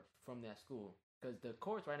whatever from that school because the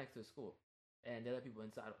court's right next to the school, and they let people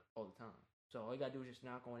inside all the time. So all you gotta do is just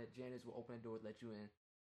knock on it. Janice will open the door, let you in.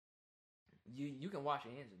 You can wash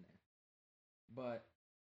your hands in there, but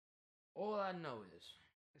all I know is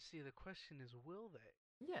See, the question is, will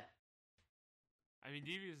they? yeah. I mean,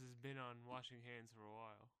 Devious has been on washing hands for a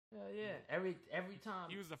while. Yeah. Every time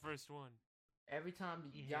He was the first one. every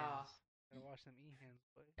time y'all E-hands. Gotta wash them e-hands,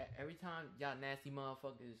 boy. every time y'all nasty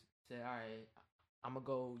motherfuckers say, all right, I'm gonna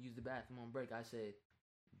go use the bathroom on break. I said,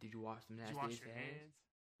 did you wash them Did nasty you wash your hands?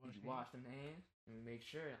 Did you wash them hands? And make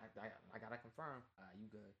sure. I gotta confirm. You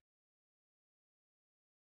good?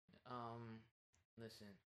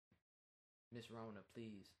 Listen, Miss Rona,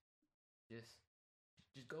 please, just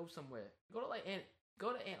go somewhere. Go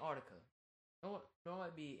to Antarctica.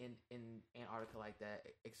 Don't be in Antarctica like that.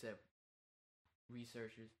 Except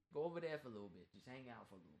researchers, go over there for a little bit. Just hang out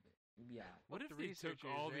for a little bit. You'll be out. What if the they took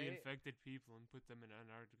researchers, all the right? infected people and put them in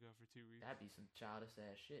Antarctica for 2 weeks? That'd be some childish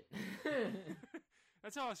ass shit.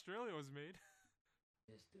 That's how Australia was made.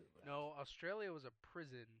 This dude. No, Australia was a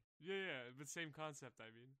prison. Yeah, but same concept,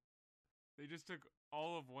 I mean. They just took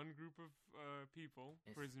all of one group of people,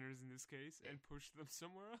 It's- prisoners in this case, and pushed them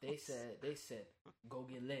somewhere else. They said, go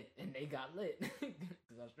get lit, and they got lit.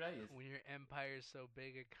 Because Australia's. When your empire is so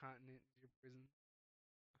big, a continent is your prison.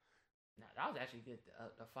 Nah, that was actually good,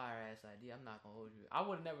 a fire ass idea. I'm not gonna hold you. I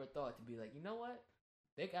would have never thought to be like, you know what?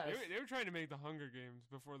 They got. They were trying to make the Hunger Games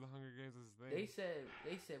before the Hunger Games was a thing. They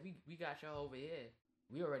said we got y'all over here.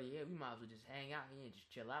 We already here. We might as well just hang out here and just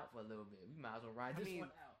chill out for a little bit. We might as well ride this one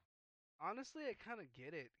out. Honestly, I kind of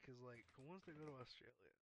get it, because, like, who wants to go to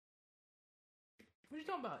Australia? What you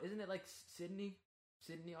talking about? Isn't it like Sydney,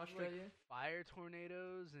 Australia? Like, fire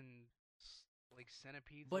tornadoes and, like,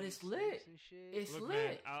 centipedes. But and it's lit. snakes and shit. It's Look,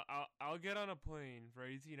 lit. man, I'll get on a plane for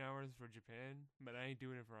 18 hours for Japan, but I ain't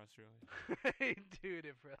doing it for Australia. Dude,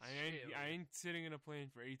 it for Australia. I ain't sitting in a plane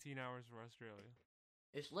for 18 hours for Australia.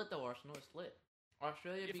 It's lit though, Arsenal. It's lit.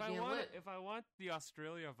 Australia if I began want lit. if I want the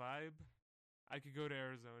Australia vibe, I could go to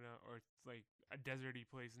Arizona or like a deserty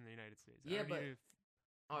place in the United States. Yeah, I don't but need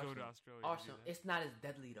to go to Australia. Arsenal, to do that. it's not as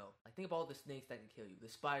deadly though. Like think about all the snakes that can kill you, the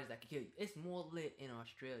spiders that can kill you. It's more lit in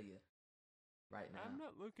Australia right now. I'm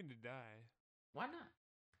not looking to die. Why not?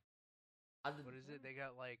 What is it? They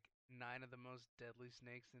got like 9 of the most deadly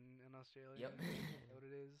snakes in Australia. Yep. Is that what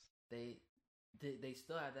it is? They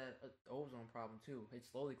still have that ozone problem too. It's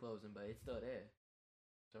slowly closing, but it's still there.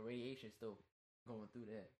 So radiation's still going through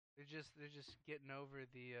there. They're just getting over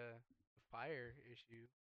the fire issue.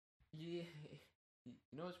 Yeah.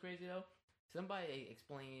 You know what's crazy though? Somebody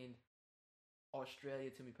explained Australia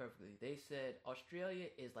to me perfectly. They said Australia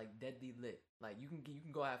is like deadly lit. Like you can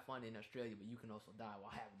go have fun in Australia, but you can also die while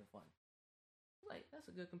having the fun. Like that's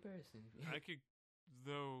a good comparison. I could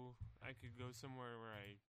go somewhere where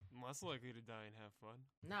I'm less likely to die and have fun.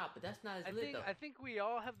 Nah, but that's not as lit though. I think we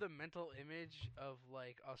all have the mental image of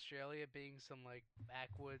like Australia being some like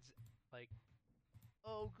backwoods, like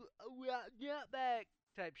we are back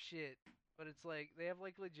type shit. But it's like they have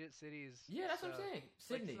like legit cities. Yeah, that's what I'm saying.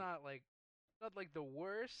 Sydney. Like, it's not like the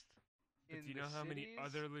worst. But do you know how many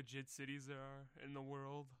other legit cities there are in the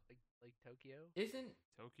world? Like Tokyo?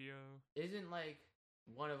 Tokyo Isn't like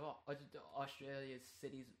one of Australia's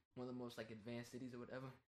cities one of the most like advanced cities or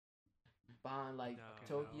whatever? Behind like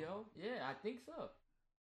Tokyo? No. Yeah, I think so.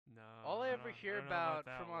 No. All I ever hear about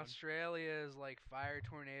from one. Australia is like fire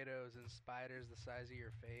tornadoes and spiders the size of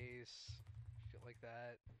your face, shit like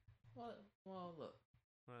that. Well, look.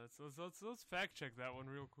 Let's fact check that one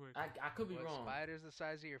real quick. I could be wrong. Spiders the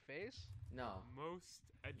size of your face? No. Most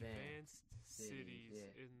advanced cities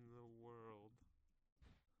in the world.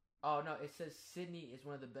 Oh no! It says Sydney is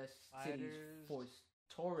one of the best cities for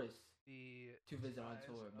tourists to visit on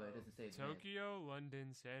tour, but it doesn't say Tokyo,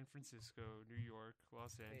 London, San Francisco, New York,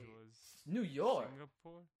 Los Angeles, New York,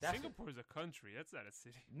 Singapore. Singapore is a country. That's not a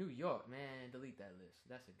city. New York, man, delete that list.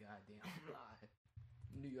 That's a goddamn lie.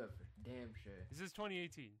 New York for damn sure. This is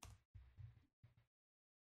 2018.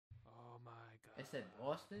 Oh my god! It said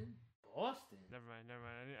Boston. Never mind.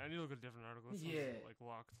 I need to look at a different article. This one's, like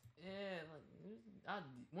locked. Yeah,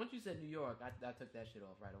 once you said New York, I took that shit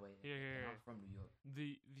off right away. Yeah. I'm from New York.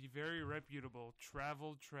 The very reputable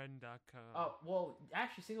TravelTrend.com. Oh well,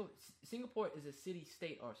 actually, Singapore is a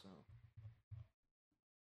city-state arsenal.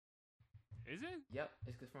 Is it? Yep,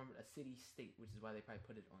 it's from a city-state, which is why they probably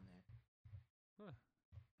put it on there. Huh.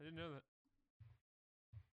 I didn't know that.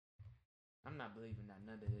 I'm not believing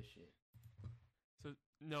none of this shit. So,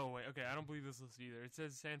 no, wait, okay, I don't believe this list either. It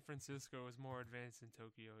says San Francisco is more advanced than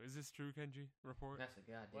Tokyo. Is this true, Kenji? Report? That's a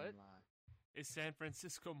goddamn lie. Is San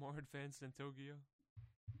Francisco more advanced than Tokyo?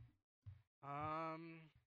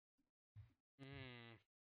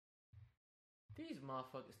 These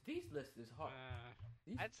motherfuckers, these lists is hard.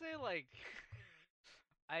 I'd say, like,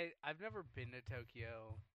 I've never been to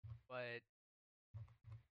Tokyo, but,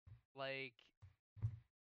 like,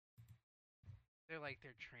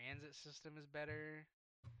 their transit system is better.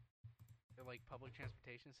 Their like public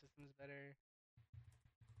transportation system is better.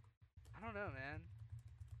 I don't know, man.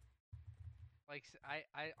 Like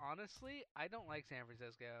I honestly I don't like San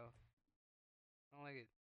Francisco. I don't like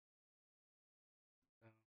it.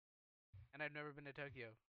 So. And I've never been to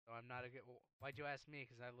Tokyo, so I'm not a good. Well, why'd you ask me?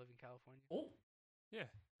 Because I live in California. Oh,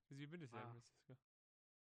 yeah, because you've been to San Francisco.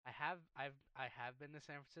 I have been to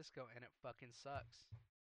San Francisco, and it fucking sucks.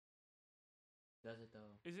 Does it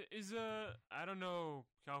though? Is I don't know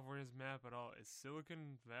California's map at all. Is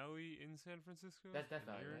Silicon Valley in San Francisco? That's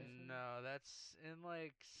Valley, right? No, that's in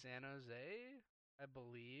like San Jose, I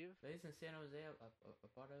believe. But isn't San Jose a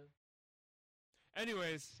part of?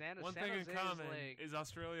 Anyways, one thing in common is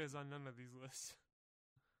Australia is on none of these lists.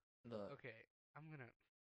 Look. Okay, I'm gonna.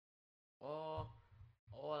 All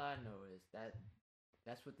I know is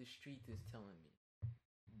that's what the street is telling me.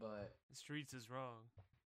 But the streets is wrong.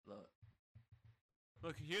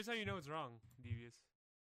 Look, here's how you know it's wrong, Devious.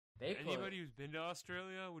 Anybody who's been to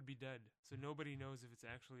Australia would be dead, so nobody knows if it's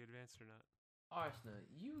actually advanced or not. Arsenal,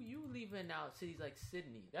 you leaving out cities like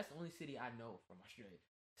Sydney. That's the only city I know from Australia.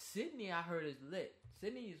 Sydney, I heard, is lit.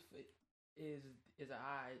 Sydney is a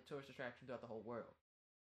high tourist attraction throughout the whole world.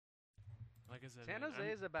 Like I said, San Jose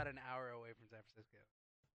is about an hour away from San Francisco,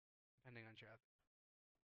 depending on traffic.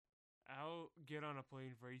 I'll get on a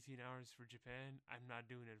plane for 18 hours for Japan. I'm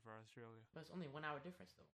not doing it for Australia. But it's only 1 hour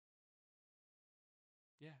difference, though.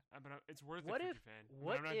 Yeah, but it's worth it for Japan.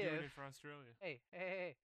 What I'm not doing it for Australia. Hey.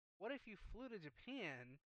 What if you flew to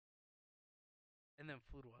Japan and then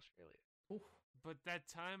flew to Australia? Oof. But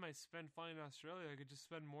that time I spent flying to Australia, I could just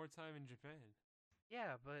spend more time in Japan.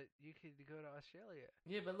 Yeah, but you could go to Australia.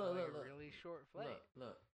 Yeah, but on, look, like, look, a really short flight.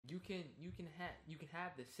 look. You can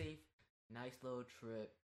have the safe, nice little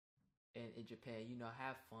trip in Japan. You know,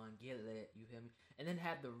 have fun, get lit. You feel me? And then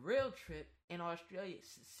have the real trip in Australia.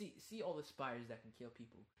 See all the spiders that can kill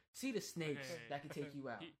people. See the snakes Hey. that can take you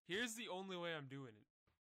out. Here's the only way I'm doing it.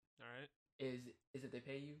 All right. Is it they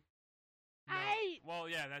pay you? No. Well,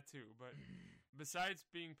 yeah, that too. But besides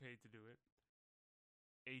being paid to do it,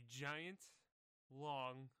 a giant,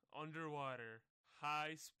 long, underwater,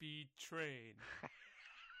 high-speed train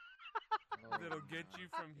Oh that'll get my you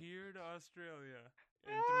from here to Australia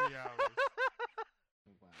in 3 hours.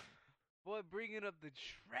 Wow. Boy, bringing up the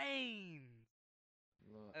train.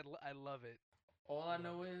 Look, I love it. all I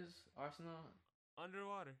know is Arsenal.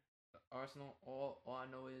 Underwater. All I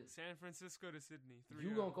know is San Francisco to Sydney. 3 you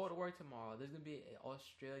hours. gonna go to work tomorrow. There's gonna be an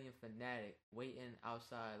Australian fanatic waiting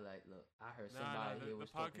outside. Like, look, I heard somebody here the was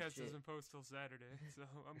talking podcast shit doesn't post till Saturday, so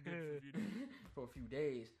I'm good for a few days. for a few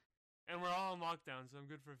days, And we're all in lockdown, so I'm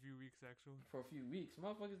good for a few weeks, actually. for a few weeks.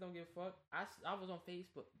 Motherfuckers don't give a fuck. I was on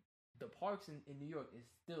Facebook. The parks in New York is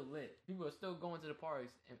still lit. People are still going to the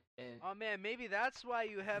parks and Oh man, maybe that's why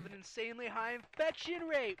you have an insanely high infection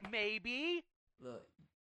rate. Maybe. look,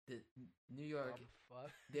 the New York. Fuck.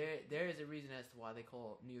 There is a reason as to why they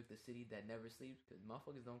call New York the city that never sleeps, because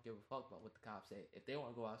motherfuckers don't give a fuck about what the cops say. If they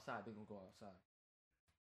want to go outside, they're gonna go outside.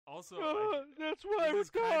 Also, That's why this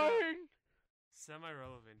is we're kinda- dying.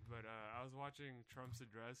 semi-relevant, but I was watching Trump's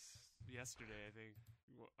address yesterday, I think.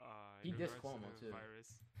 He in dissed regards to Cuomo, the too. virus.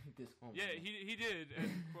 This Cuomo. Yeah, he did,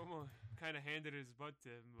 and Cuomo kind of handed his butt to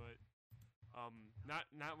him, but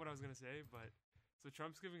not what I was gonna say. But so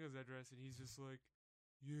Trump's giving his address, and he's just like,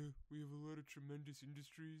 "Yeah, we have a lot of tremendous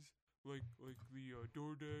industries like the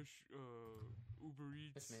DoorDash, Uber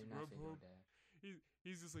Eats, This man not saying no Grubhub." dad.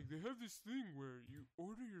 He's just like, they have this thing where you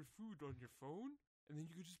order your food on your phone, and then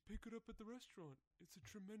you can just pick it up at the restaurant. It's a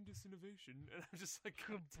tremendous innovation, and I'm just like,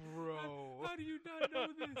 Bro. how do you not know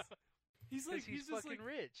this? He's like, He's just fucking like,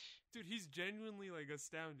 rich. dude, he's genuinely like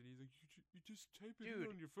astounded. He's like, you just type it Dude, in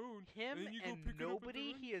on your phone, Him and then you go and pick it up at the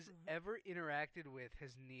nobody he has restaurant. ever interacted with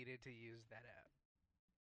has needed to use that app.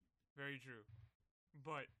 Very true,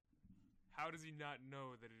 but how does he not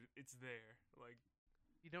know that it's there? Like,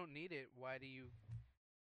 You don't need it. Why do you?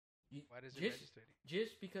 You- Why does it just, register? to you?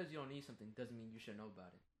 just because you don't need something doesn't mean you should know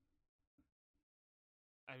about it.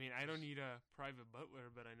 I mean, I don't need a private butler,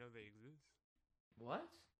 but I know they exist. What?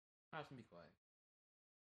 Alright, be quiet.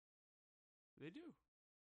 They do.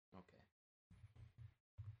 Okay.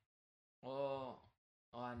 All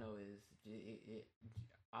I know is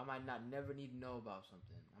I might not never need to know about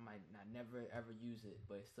something. I might not never ever use it,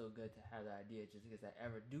 but it's still good to have the idea just because I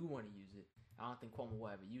ever do want to use it. I don't think Cuomo will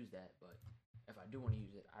ever use that, but if I do want to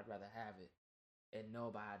use it, I'd rather have it and know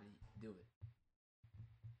about how to do it.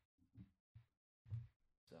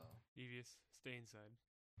 So Devious, stay inside.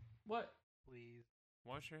 what? Please.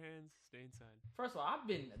 Wash your hands, stay inside. First of all, I've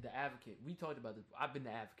been the advocate. We talked about this. I've been the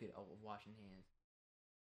advocate of washing hands.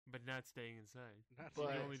 But not staying inside. Not But- You're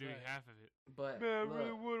staying only doing inside. half of it. But Man, I look,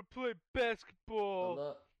 really want to play but basketball.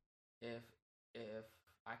 look, if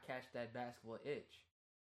I catch that basketball itch,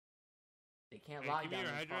 they can't Hey, lock give me down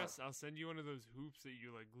your this address. park. I'll send you one of those hoops that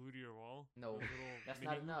you like glue to your wall. No, Those little that's mini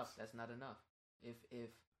not enough. hoops. That's not enough. If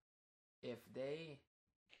they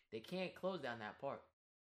can't close down that park,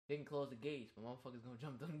 they can close the gates, but motherfuckers gonna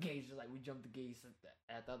jump them gates just like we jumped the gates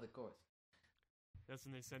at the other courts. That's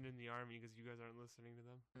when they send in the army because you guys aren't listening to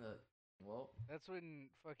them. Look, well, That's when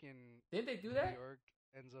fucking didn't they do New that? York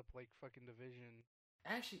ends up like fucking division.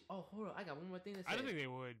 Actually, oh hold on, I got one more thing to say. I don't think they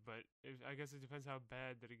would, but I guess it depends how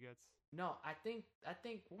bad that it gets. No, I think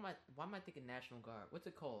why am I thinking National Guard? What's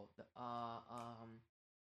it called? The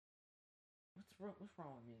what's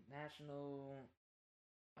wrong with me? National.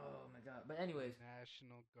 Oh my god! But anyways,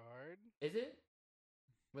 National Guard. is it?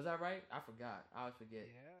 Was I right? I forgot. I always forget.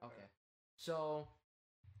 Yeah. Okay. So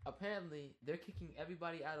apparently they're kicking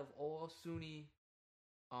everybody out of all SUNY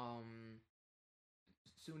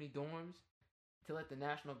dorms to let the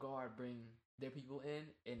National Guard bring their people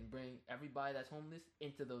in and bring everybody that's homeless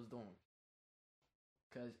into those dorms.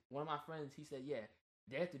 Cause one of my friends, he said, yeah,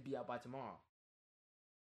 they have to be out by tomorrow.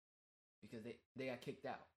 Because they got kicked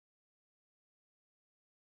out.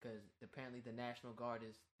 Cause apparently the National Guard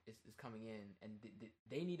is coming in and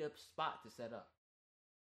they need a spot to set up.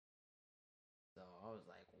 So I was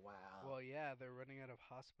like, wow. Well, yeah, they're running out of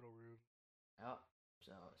hospital room. Yep.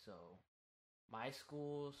 So my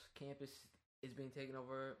school's campus is being taken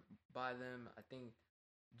over by them. I think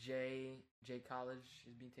J College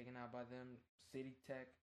is being taken out by them. City Tech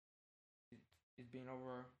is being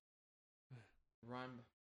overrun.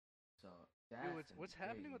 So Dude, what's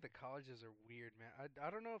happening with the colleges are weird, man.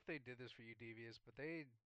 I don't know if they did this for you, Devious, but they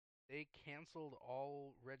canceled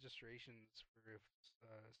all registrations for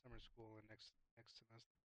summer school and next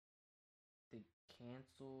semester. They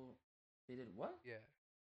cancel. They did what? Yeah,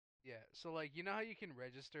 yeah. So like, you know how you can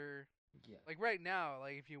register, Yeah, like right now,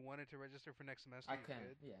 like if you wanted to register for next semester, I you can.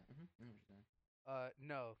 could. Yeah, I understand.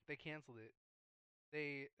 No, they canceled it.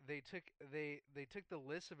 They took the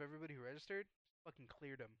list of everybody who registered, fucking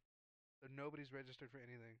cleared them. So nobody's registered for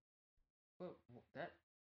anything. But that,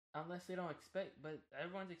 unless they don't expect, but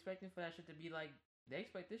everyone's expecting for that shit to be like, they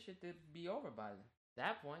expect this shit to be over by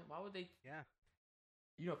that point. Why would they? Yeah.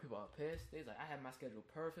 You know, people are pissed. They're like, I have my schedule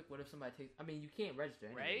perfect. What if somebody takes? I mean, you can't register,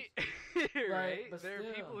 anyways. Right? Right. But There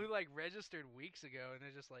still, are people who like registered weeks ago, and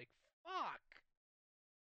they're just like, "Fuck."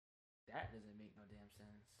 that doesn't make no damn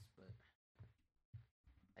sense. But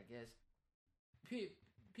I guess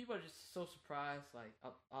people are just so surprised. Like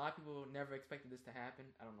a lot of people never expected this to happen.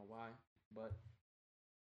 I don't know why, but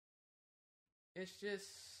it's just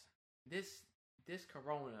this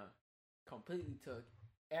corona completely took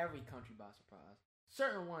every country by surprise.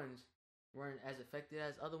 Certain ones weren't as affected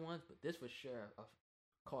as other ones, but this was sure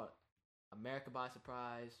caught America by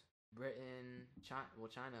surprise. Britain, China,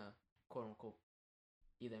 China, quote unquote,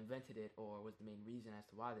 either invented it or was the main reason as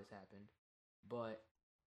to why this happened. But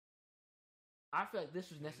I feel like this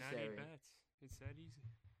was necessary. Not bets. It's that easy.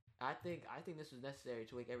 I think this was necessary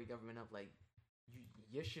to wake every government up. Like,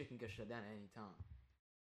 your shit can get shut down at any time.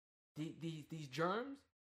 These germs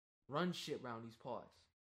run shit around these parts,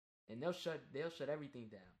 and they'll shut everything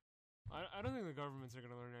down. I don't think the governments are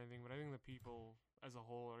gonna learn anything, but I think the people as a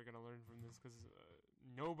whole are gonna learn from this because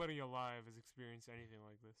nobody alive has experienced anything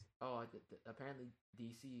like this. Oh, apparently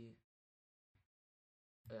DC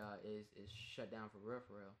is shut down for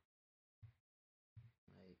real.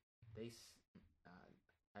 Like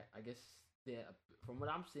I guess from what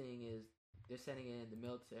I'm seeing is they're sending in the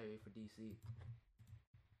military for DC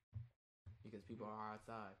because people are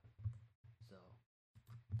outside. So,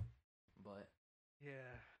 but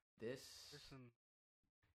yeah, this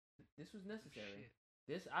was necessary.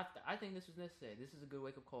 I think this was necessary. This is a good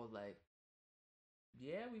wake up call. Like,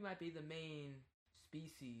 yeah, we might be the main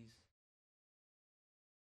species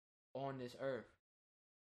on this earth,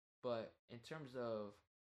 but in terms of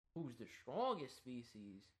who's the strongest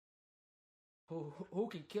species, who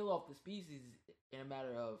can kill off the species in a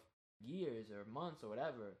matter of years or months or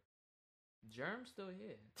whatever, germs still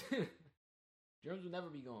here. Germs will never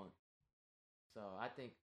be gone. So I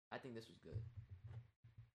think this was good.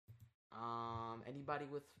 Anybody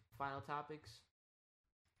with final topics?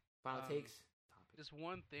 Final takes? Just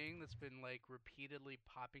one thing that's been like repeatedly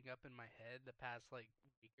popping up in my head the past like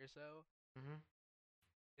week or so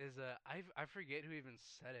is I forget who even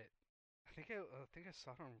said it. I think I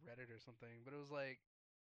saw it on Reddit or something, but it was like,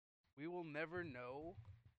 we will never know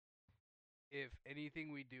if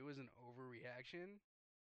anything we do is an overreaction,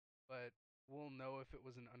 but we'll know if it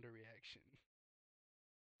was an underreaction.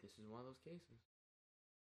 This is one of those cases.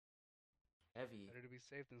 Heavy. Better to be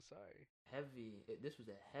safe than sorry. Heavy. This was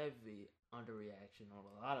a heavy underreaction on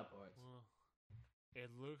a lot of parts. Well,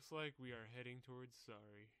 it looks like we are heading towards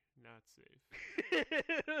sorry, not safe.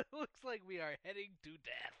 It looks like we are heading to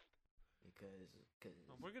death. Because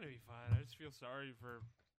well, we're gonna be fine. I just feel sorry for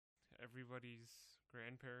everybody's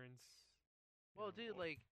grandparents. Well, dude,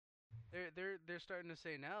 like they're starting to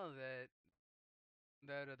say now that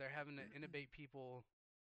they're having to intubate people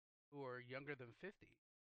who are younger than 50.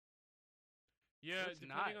 Yeah, so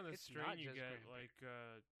depending on the strain you get, like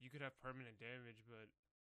you could have permanent damage, but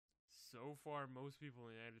so far most people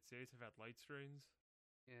in the United States have had light strains.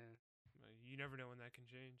 Yeah, you never know when that can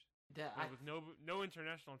change. Yeah, with no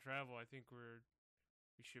international travel, I think we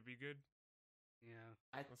should be good. Yeah,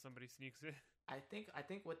 unless somebody sneaks in. I think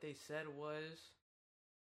what they said was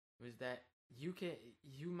that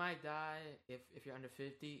you might die if you're under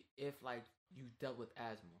 50 if like you dealt with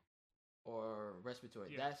asthma or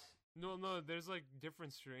respiratory. Yeah. That's no. There's like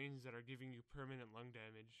different strains that are giving you permanent lung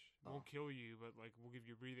damage. Won't kill you, but like will give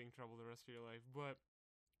you breathing trouble the rest of your life. But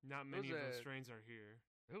not many of those strains are here.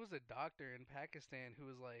 There was a doctor in Pakistan who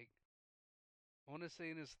was like, I want to say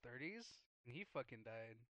in his 30s, and he fucking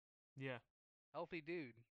died. Yeah. Healthy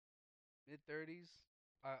dude. Mid-30s.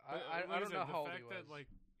 I don't know how old he was. The fact that like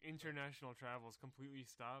international travel is completely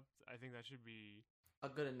stopped, I think that should be a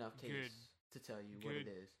good enough case to tell you what it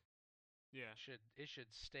is. Yeah. It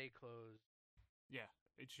should stay closed. Yeah,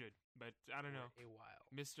 it should. But I don't know. A while.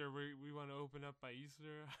 Mister, we want to open up by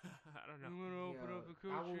Easter. I don't know. We want to open up the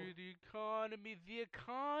country, the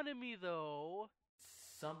economy though.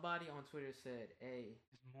 Somebody on Twitter said, "Hey,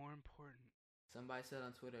 is more important." Somebody said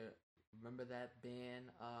on Twitter, remember that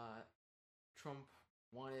ban Trump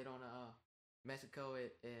wanted on Mexico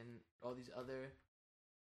and all these other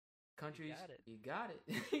countries? He got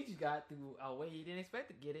it. He just got through a way he didn't expect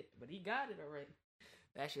to get it, but he got it already.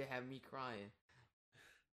 That should have me crying.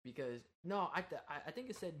 Because no, I think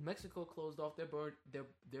it said Mexico closed off their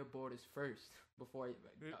borders first before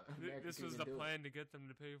this was the plan to get them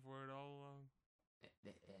to pay for it all along.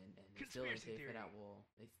 And they still ain't pay for that wall.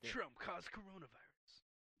 Trump caused coronavirus.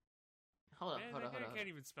 Hold up. I can't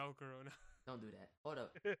even spell corona. Don't do that. Hold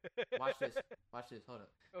up. Watch this. Hold up.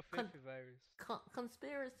 Virus.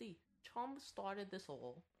 Conspiracy. Trump started this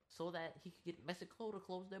all so that he could get Mexico to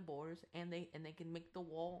close their borders, and they can make the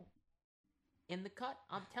wall in the cut.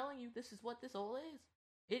 I'm telling you, this is what this all is.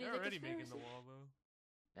 They're already making the wall, though.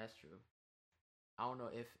 That's true. I don't know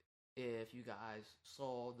if you guys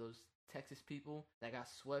saw those Texas people that got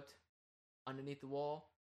swept underneath the wall.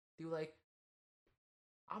 They were like,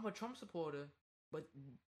 I'm a Trump supporter, but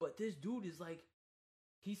this dude is like,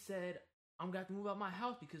 he said, I'm going to have to move out my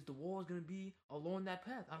house because the wall is going to be along that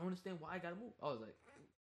path. I don't understand why I got to move. I was like,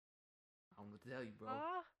 I don't know what to tell you, bro.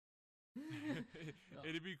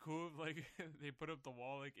 It'd be cool if like they put up the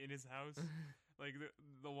wall like in his house, like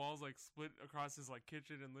the walls like split across his like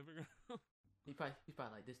kitchen and living room. He's probably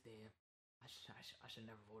like, this damn. I should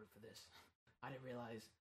never voted for this. I didn't realize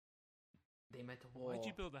they meant the wall. Why'd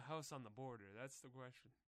you build a house on the border? That's the question.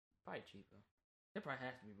 Probably cheaper. There probably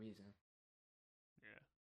has to be a reason. Yeah.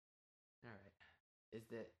 All right.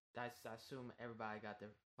 I assume everybody got their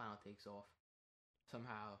final takes off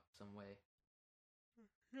somehow, some way.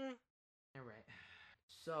 Yeah. All right.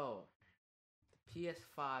 So, the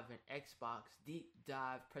PS5 and Xbox deep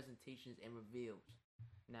dive presentations and reveals.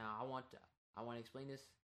 Now, I want to explain this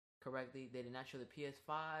correctly. They did not show the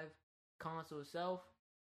PS5 console itself,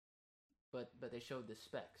 but they showed the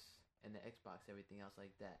specs and the Xbox, everything else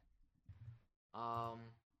like that.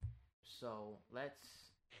 So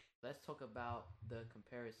let's talk about the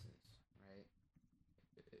comparisons, right?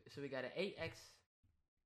 So we got an 8X.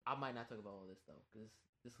 I might not talk about all this though, because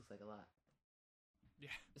this looks like a lot. Yeah.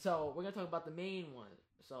 So we're gonna talk about the main one.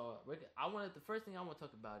 So the first thing I want to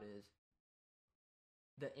talk about is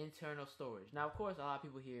the internal storage. Now, of course, a lot of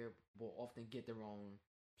people here will often get their own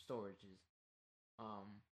storages.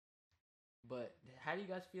 But how do you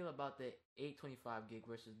guys feel about the 825 gig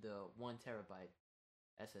versus the 1 terabyte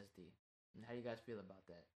SSD? And how do you guys feel about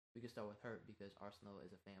that? We can start with Herb because Arsenal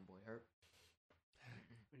is a fanboy. Herb?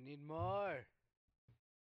 We need more.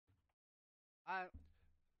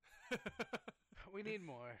 We need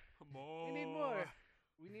more. More. We need more.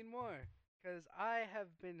 We need more. Because I have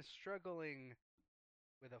been struggling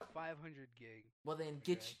with a 500 gig. Well, then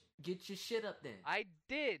get your shit up then. I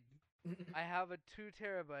did. I have a 2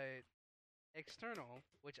 terabyte external,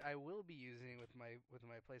 which I will be using with my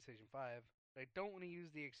PlayStation 5. But I don't want to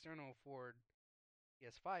use the external for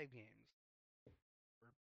PS5 games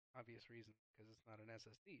for obvious reasons because it's not an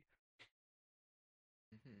SSD.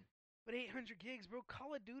 Mm-hmm. But 800 gigs, bro.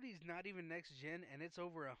 Call of Duty's not even next gen, and it's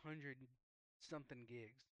over 100 something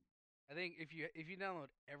gigs. I think if you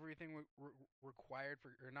download everything required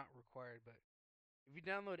for, or not required, but if you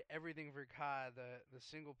download everything for COD, the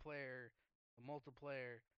single player, the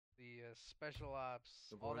multiplayer, the special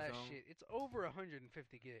ops, all that shit, it's over 150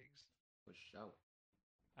 gigs. For sure.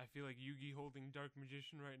 I feel like Yugi holding Dark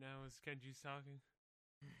Magician right now as Kenji's talking.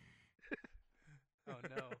 Oh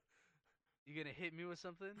no. You gonna hit me with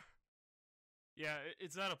something? Yeah,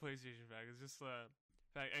 it's not a PlayStation fact. It's just a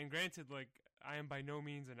fact. And granted, like, I am by no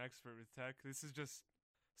means an expert with tech. This is just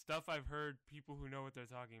stuff I've heard people who know what they're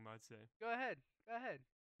talking about say. Go ahead.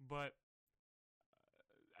 But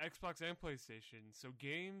Xbox and PlayStation, so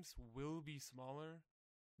games will be smaller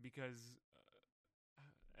because,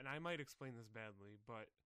 and I might explain this badly, but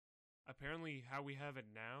apparently how we have it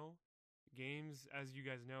now, games, as you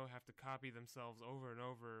guys know, have to copy themselves over and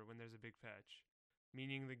over when there's a big patch.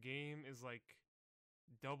 Meaning the game is like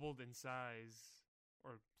doubled in size,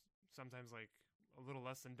 or sometimes like a little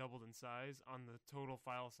less than doubled in size on the total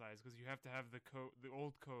file size, because you have to have the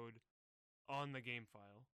old code on the game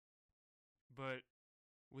file. But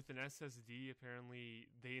with an SSD, apparently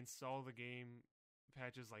they install the game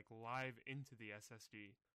patches like live into the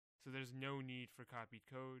SSD, so there's no need for copied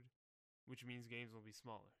code, which means games will be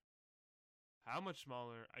smaller. How much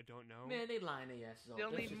smaller, I don't know. Man, they lying their asses off.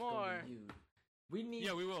 They'll need more. We need.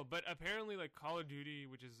 Yeah, we will. But apparently, like Call of Duty,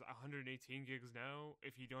 which is 118 gigs now,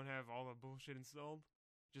 if you don't have all the bullshit installed,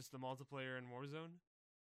 just the multiplayer and Warzone,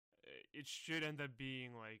 it should end up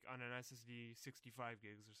being like on an SSD 65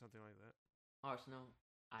 gigs or something like that. Arsenal,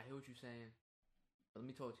 I hear what you're saying. But let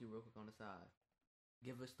me talk to you real quick on the side.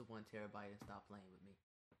 Give us the 1 terabyte and stop playing with me.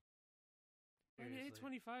 I mean,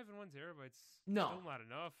 Seriously. 825 and 1 terabyte's No. still not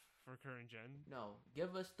enough for current gen. No,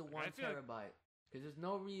 give us the I 1 feel like- terabyte. Because there's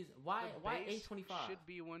no reason. Why The why base 825? should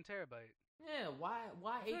be 1 terabyte. Yeah, why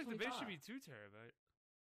I feel like the 825? base should be 2 terabyte.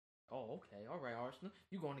 Oh, okay. All right, Arsenal.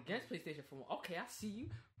 You going against PlayStation for one. Okay, I see you.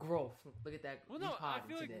 Growth. Look at that. Well, we no, I potted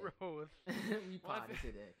feel like today. Growth. We Well, I potted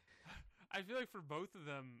feel- today. I feel like for both of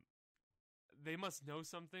them, they must know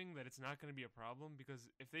something that it's not going to be a problem, because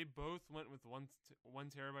if they both went with 1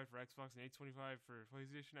 terabyte for Xbox and 825 for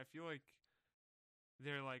PlayStation, I feel like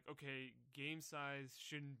they're like, okay, game size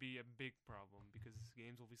shouldn't be a big problem because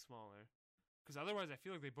games will be smaller. Because otherwise, I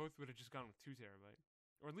feel like they both would have just gone with 2 terabyte,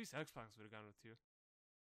 or at least Xbox would have gone with 2.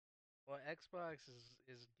 Well, Xbox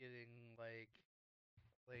is getting like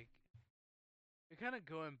you're kind of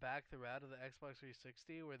going back the route of the Xbox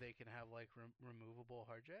 360 where they can have like removable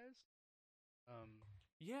hard drives.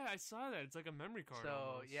 Yeah, I saw that. It's like a memory card. So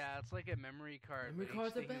almost. yeah, it's like a memory card. Memory but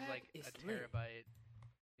cards each are thing is back. like It's a lit. terabyte.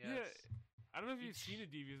 Yeah, it's- I don't know if you've each- seen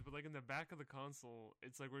it, Devious, but like in the back of the console,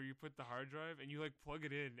 it's like where you put the hard drive and you like plug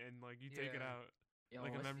it in and like you take it Yeah. out Yo,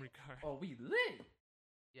 like a let's- memory card. Oh, we lit.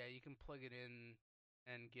 Yeah, you can plug it in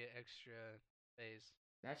and get extra space.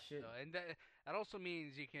 That shit. So, and that also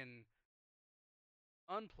means you can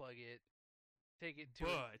unplug it, take it to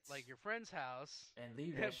But like your friend's house, And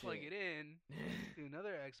leave and that plug shit. it in to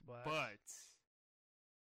another Xbox. But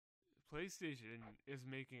PlayStation is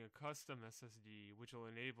making a custom SSD which will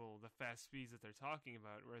enable the fast speeds that they're talking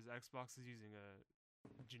about, whereas Xbox is using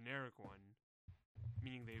a generic one,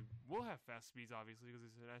 meaning they will have fast speeds, obviously, because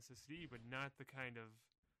it's an SSD, but not the kind of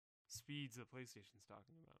speeds that PlayStation's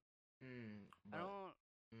talking about. I don't.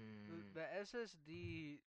 The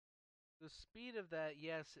SSD, the speed of that,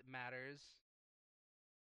 yes, it matters.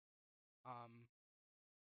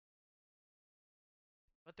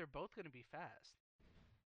 But they're both going to be fast.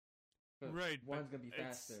 But Right, but One's gonna be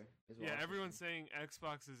it's- faster. Is what Yeah, I'm everyone's thinking. saying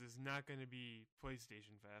Xbox's is not going to be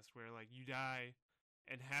PlayStation fast, where like you die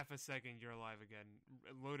and half a second you're alive again,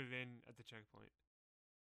 loaded in at the checkpoint.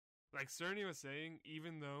 Like Cerny was saying,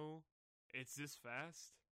 even though it's this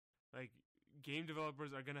fast, like game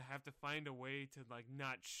developers are going to have to find a way to like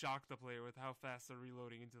not shock the player with how fast they're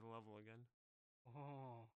reloading into the level again.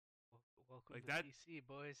 Oh, welcome Like to that- PC,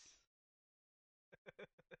 boys.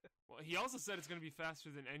 Well, he also said it's going to be faster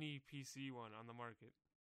than any PC one on the market.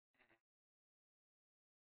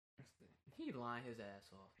 He lying his ass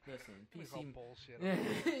off. Listen, We call PC. bullshit.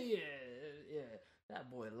 yeah. That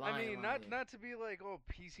boy lying. I mean, lying. not to be like, oh,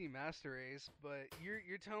 PC master race, but you're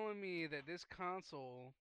telling me that this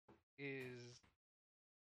console is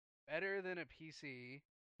better than a PC.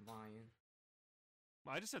 lying.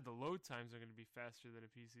 Well, I just said the load times are going to be faster than a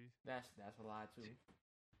PC. That's a lie too.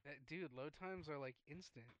 Dude, load times are like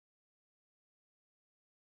instant.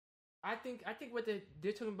 I think what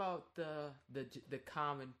they're talking about the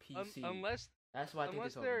common PC. Unless That's what I think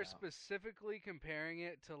unless they're they're talking about. specifically comparing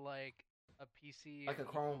it to like a PC Like a of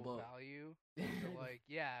equal Chromebook. value, or like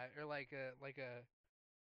yeah, or like a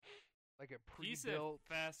He said pre-built.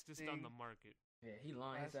 fastest on thing. the market. Yeah, he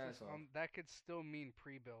lying his Fastest ass off. that could still mean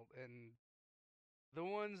pre-built, and the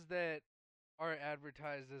ones that are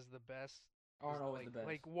advertised as the best Aren't is always the best.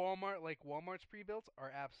 Like Walmart's pre-builts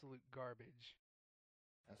are absolute garbage.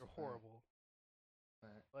 That's They're a fact. horrible.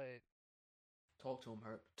 Fact. But Talk to him,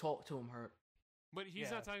 Herb. Talk to him, Herb. But he's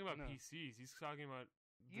Yeah, not talking about no. PCs. He's talking about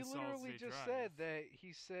the you literally solid-state just drive. said that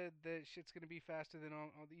he said that shit's gonna be faster than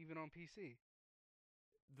even on PC.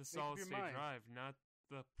 The up solid your state mind. drive, not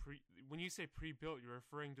the pre. When you say pre-built, you're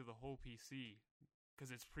referring to the whole PC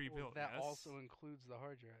because it's Well, pre-built. that yes? also includes the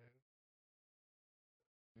hard drive.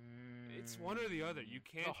 It's one or the other. You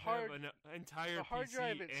can't hard- have an entire The hard PC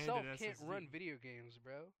drive and itself an can't SSD. run video games,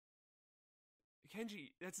 bro.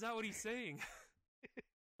 Kenji, that's not what he's saying.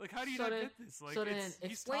 Like, how do you So not then- get this? Like, so then he's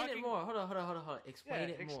explain talking, it more. Hold on. Explain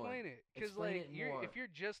it more. Explain it, because Explain like it more. if you're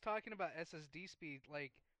just talking about SSD speed,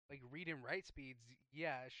 like read and write speeds,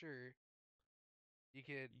 yeah, sure. You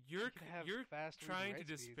could You're have you're fast read and trying to write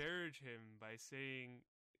speeds. disparage him by saying,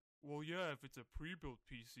 "Well, yeah, if it's a pre-built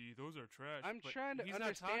PC, those are trash." I'm but trying to he's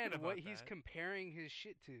not talking understand about what he's that. comparing his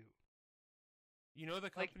shit to. You know the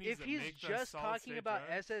Like, companies if that he's make the just talking solid-state about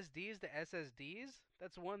drives? SSDs to SSDs,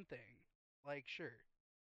 that's one thing. Like, sure,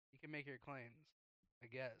 you can make your claims, I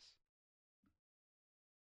guess.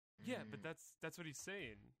 Yeah, but that's what he's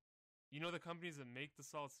saying. You know the companies that make the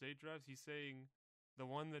solid state drives? He's saying the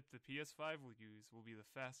one that the PS5 will use will be the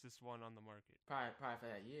fastest one on the market. probably for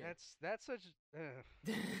that year. That's such.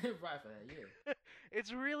 Probably for that year.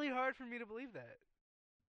 It's really hard for me to believe that.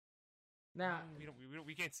 Now,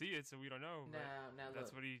 We can't see it, so we don't know. but now, that's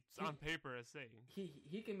look. what he's he- on paper is saying.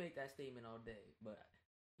 He can make that statement all day, but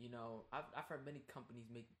I've heard many companies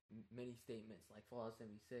make many statements like Fallout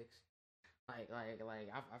 76.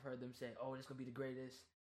 I've heard them say, "Oh, this gonna be the greatest."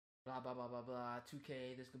 Blah blah blah blah blah.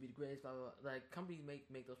 2K, this gonna be the greatest. Blah blah. Blah. Like companies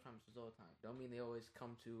make those promises all the time. Don't mean they always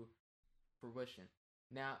come to fruition.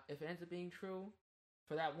 Now, if it ends up being true,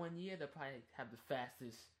 for that 1 year, they'll probably have the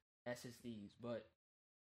fastest SSDs. But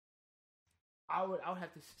I would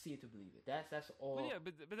have to see it to believe it. That's all. Well, yeah,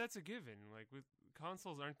 but that's a given. Like with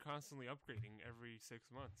consoles aren't constantly upgrading every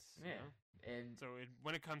 6 months. Yeah, you know? and So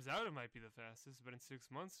when it comes out, it might be the fastest, but in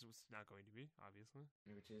 6 months, it's not going to be, obviously.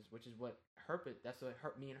 which is what That's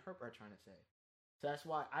what me and Herp are trying to say. So that's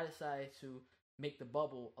why I decided to make the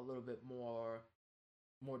bubble a little bit more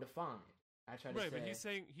defined. I try to Right, say,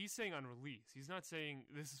 but he's saying on release. He's not saying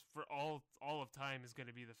this is for all of time is going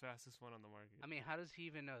to be the fastest one on the market. I mean, how does he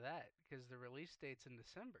even know that? Because the release date's in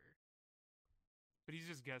December. But he's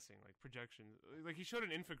just guessing, like projections. Like he showed an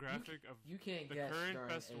infographic of you can't the guess current during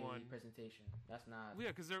best a one. presentation. That's not. Well,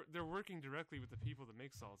 yeah, because they're working directly with the people that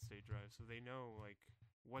make solid state drives, so they know like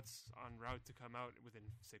what's en route to come out within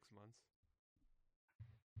 6 months.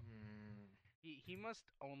 He must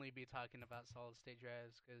only be talking about solid state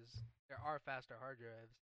drives because there are faster hard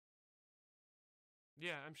drives.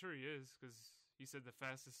 Yeah, I'm sure he is because he said the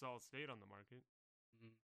fastest solid state on the market.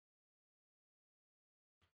 Mm.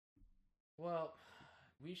 Well,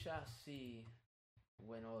 we shall see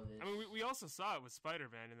when all this. I mean, we also saw it with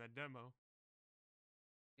Spider-Man in that demo.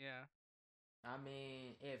 Yeah. I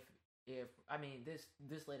mean, if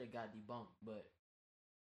this later got debunked, but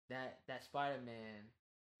that Spider-Man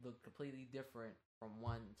looked completely different from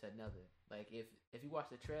one to another. Like if you watch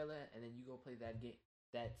the trailer and then you go play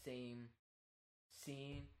that same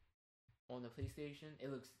scene on the PlayStation, it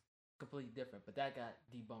looks completely different. But that got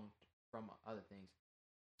debunked from other things.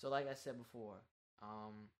 So like I said before,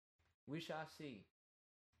 we shall see.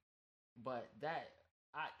 But that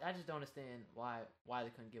I just don't understand why they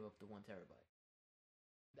couldn't give up the 1 terabyte.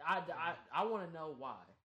 I want to know why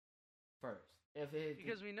first.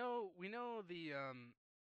 Because we know the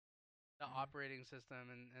operating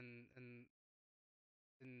system and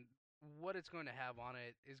what it's going to have on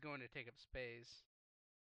it is going to take up space.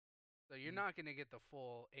 So you're not going to get the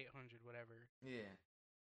full 800 whatever. Yeah.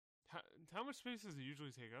 How much space does it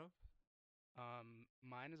usually take up?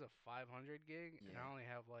 Mine is a 500 gig, and I Yeah. only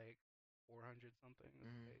have like 400 something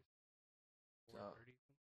in space. 430.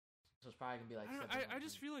 So it's probably gonna be like. I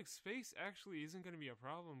just feel like space actually isn't going to be a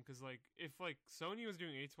problem because like if like Sony was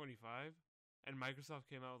doing 825 and Microsoft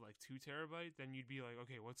came out with like 2 terabyte, then you'd be like,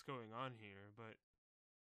 okay, what's going on here? But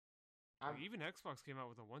like, even Xbox came out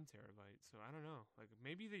with a 1 terabyte, so I don't know. Like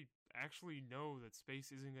maybe they actually know that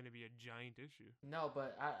space isn't going to be a giant issue. No,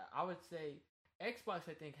 but I would say Xbox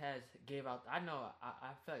I think gave out. I know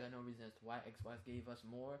I feel like I know reason as to why Xbox gave us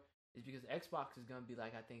more is because Xbox is gonna be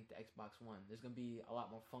like I think the Xbox One. There's gonna be a lot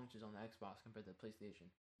more functions on the Xbox compared to the PlayStation.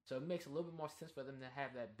 So it makes a little bit more sense for them to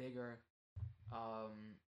have that bigger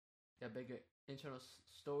internal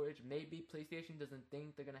storage. Maybe PlayStation doesn't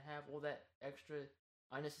think they're gonna have all that extra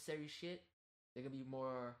unnecessary shit. They're gonna be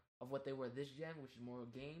more of what they were this gen, which is more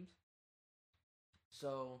games.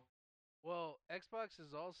 So, well, Xbox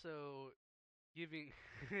is also giving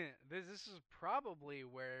this is probably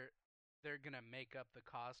where they're gonna make up the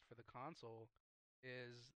cost for the console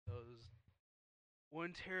is those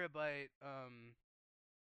 1 terabyte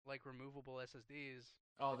like removable SSDs.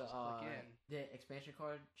 oh, in. the expansion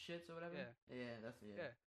card shits or whatever. Yeah,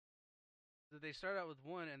 Yeah. So they start out with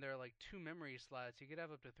 1, and there are like 2 memory slots. You could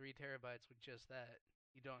have up to 3 terabytes with just that.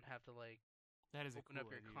 You don't have to like That is open a cool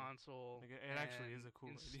up your idea. console. Like, it actually is a cool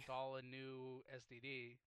idea. Install a new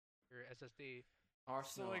SSD or SSD.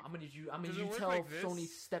 Arsenal, So, like, I'm gonna need you does it to work tell like this? Sony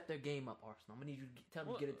step their game up, Arsenal. I'm gonna need you to tell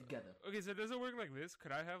them to get it together. Okay, so does it work like this?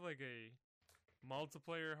 Could I have like a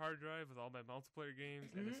multiplayer hard drive with all my multiplayer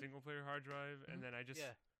games and a single player hard drive, and then I just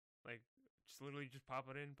literally just pop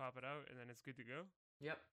it in, pop it out, and then it's good to go?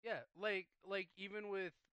 Yep. Yeah, like even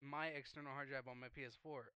with my external hard drive on my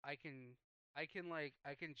PS4, I can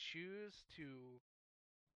choose to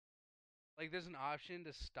like there's an option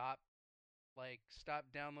to stop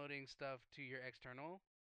downloading stuff to your external,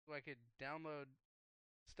 so I could download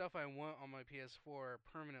stuff I want on my PS4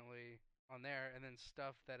 permanently on there, and then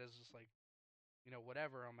stuff that is just like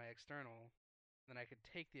whatever on my external. Then I could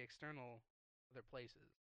take the external other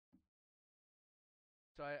places.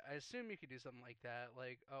 So I assume you could do something like that.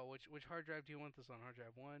 Like, oh, which hard drive do you want this on? Hard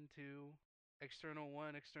drive 1, 2, external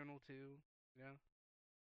 1, external 2. You know.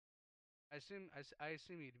 I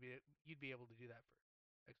assume you'd be able to do that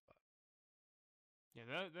for Xbox. Yeah,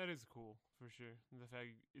 that is cool for sure. The fact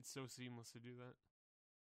it's so seamless to do that.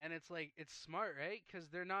 And it's like it's smart, right? Because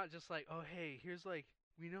they're not just like, oh hey, here's like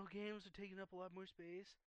we know games are taking up a lot more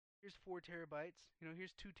space. Here's 4 terabytes.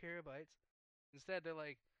 Here's 2 terabytes. Instead, they're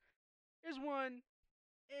like, here's one.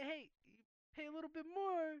 Hey, you pay a little bit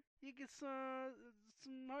more, you get some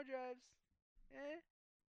hard drives. Eh?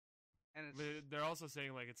 And they're also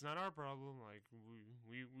saying like it's not our problem. Like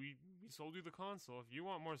we sold you the console. If you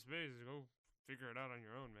want more space, go figure it out on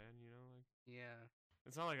your own, man. Like yeah.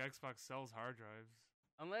 It's not like Xbox sells hard drives.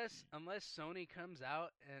 Unless Sony comes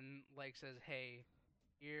out and like says, hey,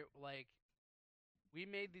 here like we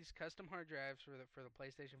made these custom hard drives for the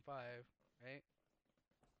PlayStation 5, right?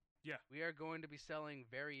 Yeah. We are going to be selling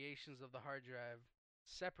variations of the hard drive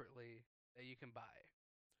separately that you can buy.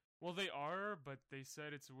 Well, they are, but they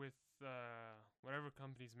said it's with whatever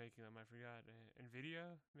company's making them. I forgot.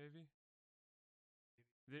 Nvidia, maybe?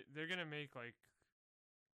 They're going to make, like,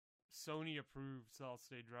 Sony-approved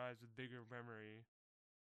solid-state drives with bigger memory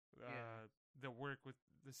that work with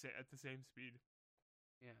at the same speed.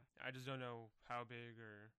 Yeah. I just don't know how big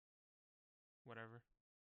or whatever.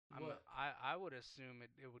 I would assume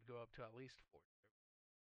it would go up to at least 4.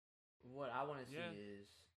 What I want to see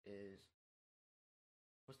is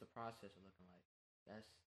what's the processor looking like? That's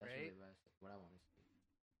right? really what I want to see.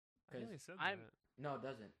 I think they said that. No, it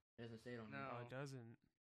doesn't. It doesn't say it on No, it doesn't.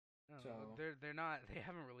 No, so they're not. They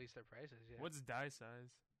haven't released their prices yet. What's die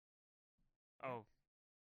size? Oh,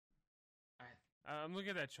 I'm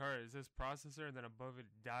looking at that chart. It says processor, and then above it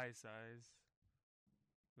die size.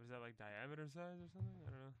 Was that like diameter size or something? I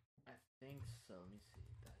don't know. I think so. Let me see.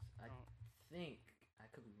 I think I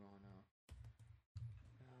could be wrong now.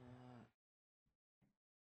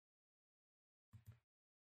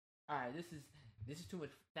 All right, this is too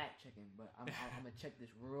much fact checking, but I'm gonna check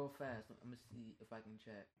this real fast. I'm gonna see if I can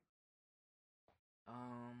check.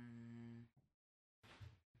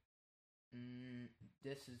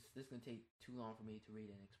 This is gonna take too long for me to read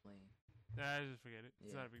and explain. Nah, just forget it.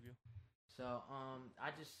 It's not a big deal. So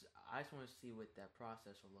I just want to see what that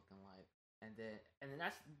processor looking like, and then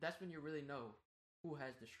that's when you really know who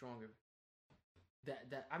has the stronger.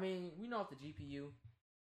 I mean, we know off the GPU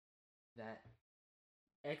that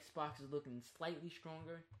Xbox is looking slightly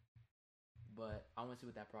stronger, but I want to see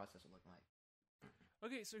what that processor looking like.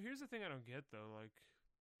 Okay, so here's the thing I don't get though. Like,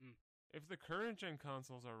 if the current gen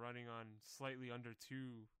consoles are running on slightly under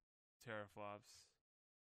 2 teraflops,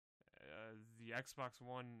 the Xbox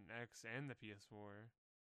One X and the PS4,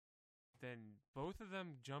 then both of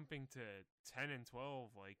them jumping to 10 and 12,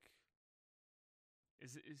 like,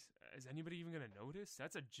 is anybody even gonna notice?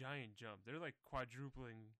 That's a giant jump. They're like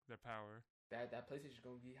quadrupling their power. That PlayStation's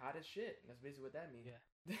gonna be hot as shit. That's basically what that means. Yeah.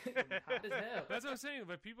 Hot as hell. That's what I'm saying.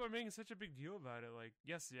 But people are making such a big deal about it. Like,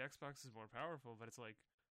 yes, the Xbox is more powerful, but it's like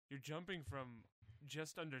you're jumping from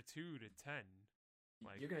just under 2 to 10.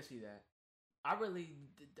 Like, you're gonna see that. I really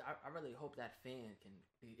hope that fan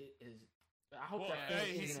I hope that fan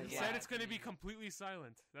he isn't said it's gonna be completely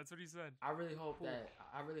silent. That's what he said. I really hope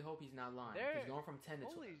he's not lying. He's going from 10 to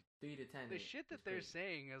 3 to 10. The shit that they're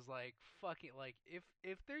saying is like fucking like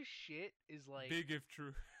if their shit is like big if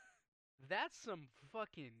true. That's some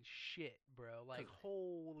fucking shit, bro. Like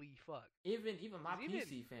holy fuck. Even my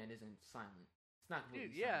PC fan isn't silent. It's not really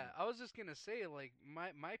dude. Yeah, I was just gonna say like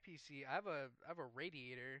my PC. I have a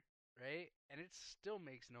radiator, right, and it still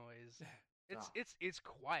makes noise. It's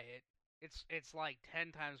quiet. It's like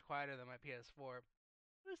 10 times quieter than my PS4,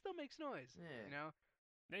 but it still makes noise. Yeah. You know.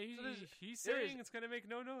 He's saying it's gonna make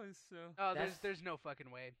no noise. So there's no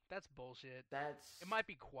fucking way. That's bullshit. It might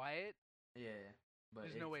be quiet. Yeah, but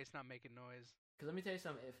there's no way it's not making noise. Because let me tell you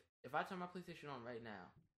something. If I turn my PlayStation on right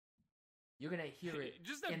now, you're gonna hear it.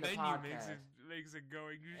 Just the in menu the podcast. makes it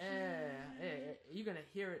going. Yeah, you're gonna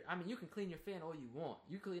hear it. I mean, you can clean your fan all you want.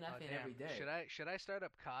 You clean that fan every day. Should I start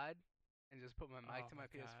up COD and just put my mic to my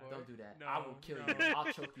PS4? Don't do that. No, I will kill you. I'll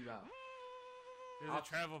choke you out. There's a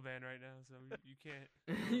travel ban right now, so you can't.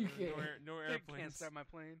 You can't. No airplanes. Can't start my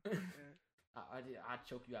plane. I'd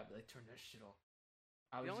choke you out. Be like, turn that shit off.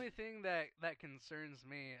 The only thing that concerns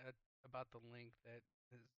me about the link that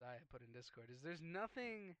I put in Discord is there's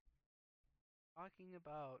nothing talking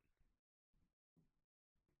about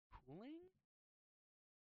cooling.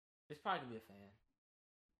 It's probably gonna be a fan.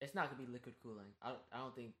 It's not gonna be liquid cooling. I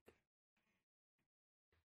don't think.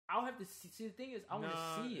 I'll have to see. See, the thing is, I want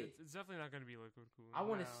to see it. It's definitely not going to be liquid cooling. I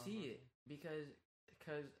want to see it because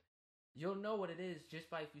you'll know what it is just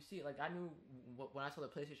by if you see it. Like I knew when I saw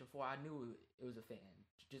the PlayStation 4, I knew it was a fan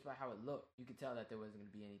just by how it looked. You could tell that there wasn't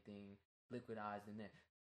going to be anything liquidized in there.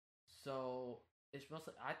 So it's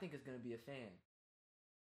most. I think it's going to be a fan.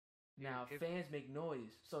 Now fans make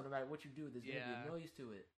noise, so no matter what you do, there's going to be a noise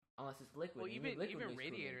to it unless it's liquid. Well, even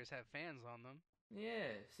radiators have fans on them.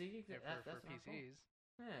 Yeah, see, that's for PCs.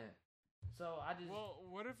 Yeah. So I just Well,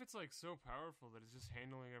 what if it's like so powerful that it's just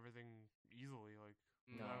handling everything easily, like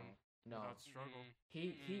no no. without struggle?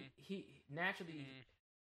 He naturally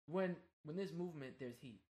when there's movement, there's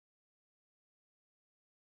heat.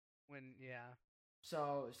 Yeah.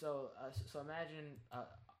 So imagine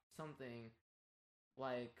something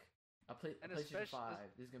like And PlayStation 5.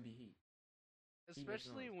 There's gonna be heat.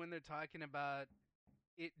 Especially when they're talking about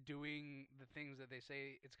it doing the things that they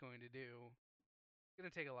say it's going to do. It's gonna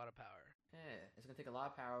take a lot of power. Yeah, it's gonna take a lot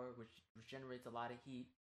of power, which generates a lot of heat.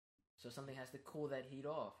 So something has to cool that heat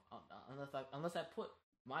off. Unless I put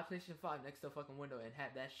my PlayStation 5 next to a fucking window and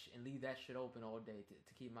have that and leave that shit open all day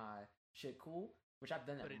to keep my shit cool, which I've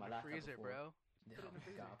done that Put with it my in the laptop freezer, before. bro. Oh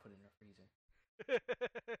my god, put it in the freezer.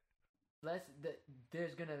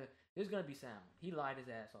 There's gonna be sound. He lied his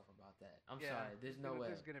ass off about that. I'm sorry. There's no way.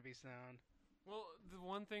 There's gonna be sound. Well, the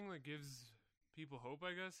one thing that gives people hope,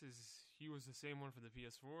 I guess, is he was the same one for the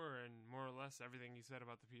PS4, and more or less everything he said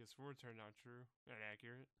about the PS4 turned out true and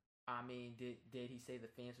accurate. I mean, did he say the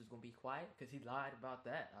fans was gonna be quiet? Because he lied about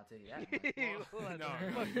that. I'll tell you that. No,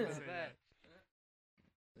 he didn't say that.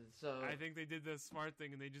 So I think they did the smart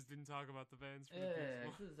thing and they just didn't talk about the fans. For the yeah,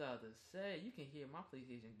 PS4. this is how to say. You can hear my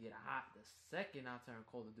PlayStation get hot the second I turn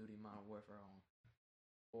Call of Duty Modern Warfare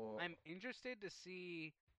on. I'm interested to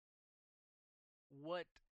see what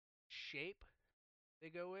shape they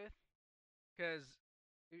go with, because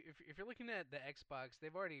if you're looking at the Xbox,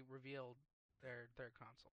 they've already revealed their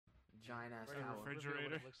console. Giant ass Like a tower.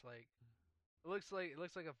 refrigerator. It looks like. It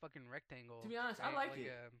looks like a fucking rectangle. To be honest, right? I like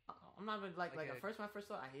it. I'm not even like at first when I first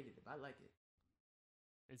saw it, I hated it, but I like it.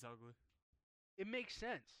 It's ugly. It makes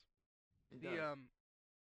sense. It does.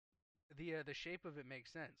 The shape of it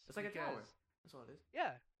makes sense. It's like a tower. That's all it is.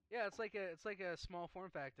 Yeah, it's like a small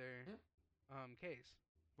form factor case.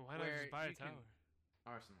 But why not just buy a tower?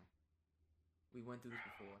 Arsenal. We went through this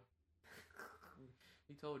before.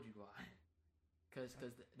 We told you why. Because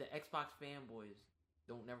the Xbox fanboys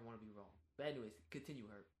don't never want to be wrong. But anyways, continue,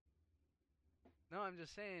 Herb. No, I'm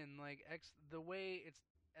just saying, like the way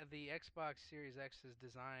the Xbox Series X is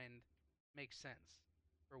designed makes sense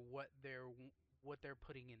for what they're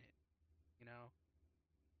putting in it. You know.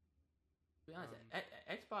 To be honest,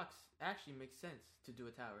 Xbox actually makes sense to do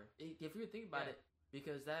a tower. If you think about it,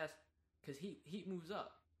 because heat moves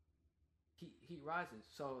up. Heat rises,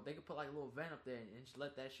 so they could put like a little vent up there and just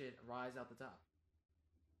let that shit rise out the top.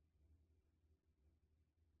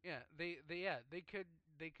 Yeah, they could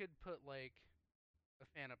put like a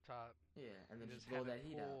fan up top. Yeah, and then just blow that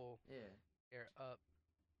heat out. Yeah, air up.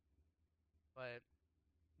 But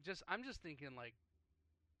I'm just thinking like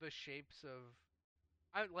the shapes of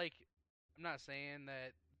I'm not saying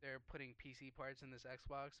that they're putting PC parts in this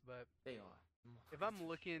Xbox, but they are. If I'm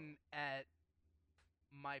looking at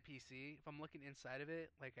my PC, if I'm looking inside of it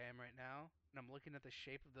like I am right now, and I'm looking at the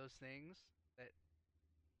shape of those things that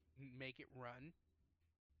make it run,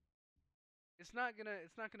 it's not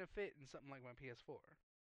gonna fit in something like my PS4.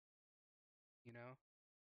 You know,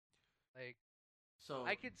 like so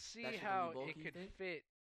I could see how it could fit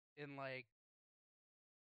in like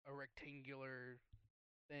a rectangular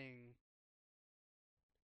thing,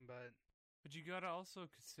 but you gotta also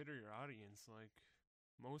consider your audience. Like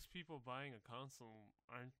most people buying a console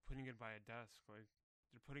aren't putting it by a desk. Like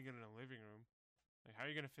they're putting it in a living room. Like how are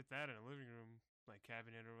you gonna fit that in a living room? Like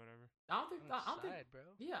cabinet or whatever. I don't think, bro.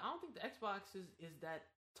 Yeah, I don't think the Xbox is that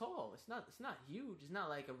tall. It's not huge. It's not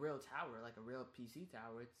like a real tower, like a real PC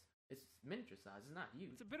tower. It's miniature size. It's not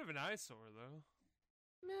huge. It's a bit of an eyesore though.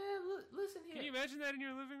 Man, listen here. Can you imagine that in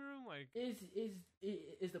your living room? Like, is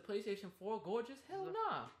the PlayStation 4 gorgeous? Hell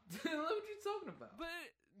nah. What you talking about?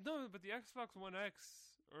 But the Xbox One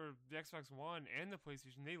X or the Xbox One and the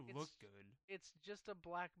PlayStation, they look good. It's just a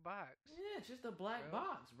black box. Yeah, it's just a black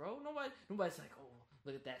box, bro. Nobody's like, oh,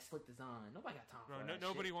 look at that slick design. Nobody got time for that.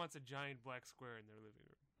 Nobody shit. wants a giant black square in their living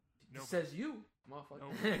room. Nobody. Says you, motherfucker.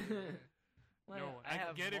 No one.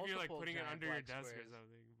 I get if you're like putting it under your desk or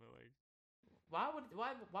something, but like,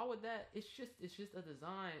 why would that? It's just a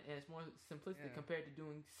design, and it's more simplistic compared to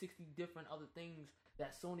doing 60 different other things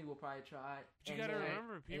that Sony will probably try. But you gotta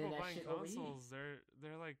remember, people buying consoles,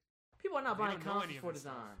 they're like, people are not buying consoles for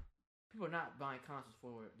design. People are not buying consoles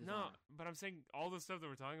for design. No, but I'm saying all the stuff that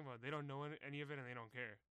we're talking about, they don't know any of it, and they don't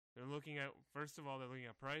care. They're looking at, first of all, they're looking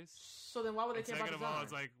at price. So then why would they care about design? Second of all,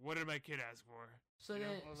 it's like, what did my kid ask for? So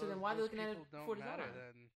then why are they looking at it for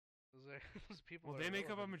design? Those people. Well, they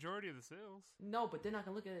make up a majority of the sales. No, but they're not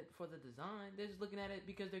gonna look at it for the design. They're just looking at it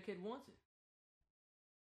because their kid wants it.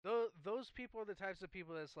 Those people are the types of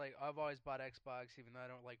people that's like, I've always bought Xbox, even though I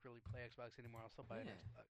don't like really play Xbox anymore. I'll still buy an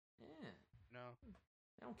Xbox. Yeah. You know,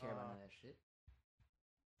 They don't care about none of that shit.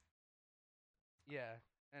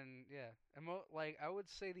 And like I would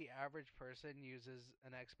say the average person uses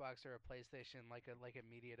an Xbox or a PlayStation like a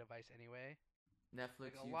media device anyway.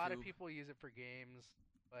 Netflix, Like a YouTube. lot of people use it for games,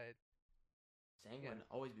 but Saying wouldn't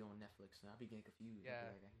always be on Netflix, so I'll be getting confused.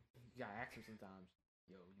 Yeah. You gotta ask him sometimes.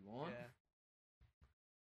 Yo, you on? yeah.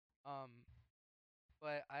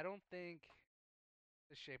 But I don't think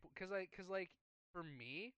the shape, cause like for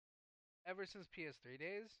me, ever since PS3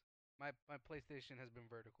 days, my PlayStation has been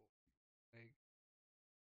vertical. Like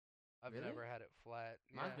I've Really? never had it flat.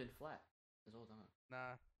 Mine's Yeah. been flat this whole time.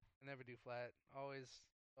 Nah, I never do flat. Always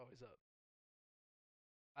up.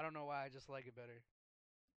 I don't know why. I just like it better.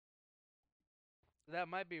 That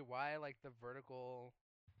might be why like the vertical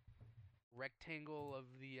rectangle of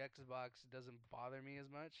the Xbox doesn't bother me as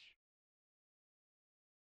much.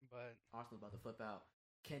 But Arsenal about to flip out.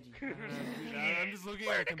 Kenji. I'm just looking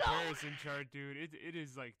at a comparison chart, dude. It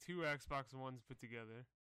is like 2 Xbox Ones put together.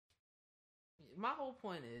 My whole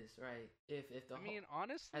point is, right, if the I mean,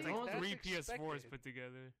 honestly, as long as Like that's 3 PS4s expected. put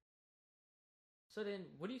together. so then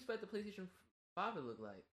what do you expect the PlayStation 5 to look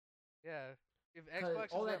like? Yeah. If 'Cause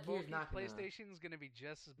Xbox all is that that gear's bulky, not gonna- PlayStation's gonna be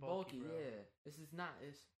just as bulky, bro. Yeah. This is not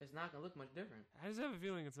it's not gonna look much different. I just have a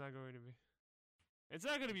feeling it's not going to be. It's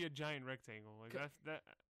not going to be a giant rectangle. Like that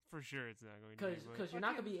for sure it's not going to be. Because you're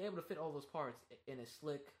not gonna be able to fit all those parts in a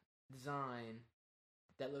slick design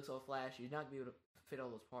that looks all flashy. You're not gonna be able to fit all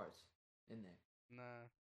those parts in there. Nah.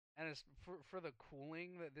 And it's for the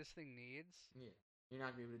cooling that this thing needs. Yeah, you're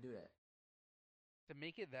not gonna be able to do that. To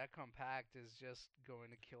make it that compact is just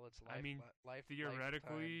going to kill its life. I mean, lifetime.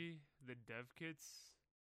 theoretically, the dev kits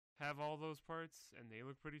have all those parts and they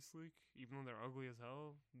look pretty sleek. Even though they're ugly as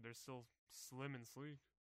hell, they're still slim and sleek.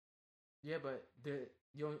 Yeah, but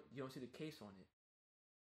you don't see the case on it.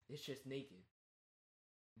 It's just naked,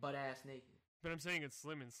 butt ass naked. But I'm saying it's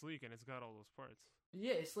slim and sleek and it's got all those parts.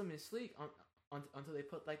 Yeah, it's slim and sleek until they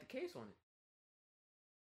put like the case on it.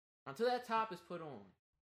 Until that top is put on.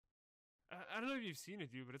 I don't know if you've seen it,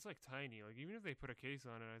 dude, but it's like tiny. Like even if they put a case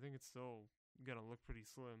on it, I think it's still gonna look pretty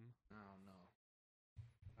slim. I don't know.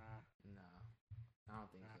 Nah. I don't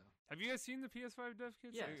think Nah. so. Have you guys seen the PS5 dev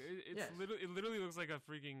kits? Yes, Like, it's yes. It literally looks like a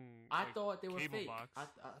freaking. I like, thought they were cable fake. box. I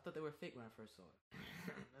thought they were fake when I first saw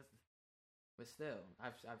it. But still,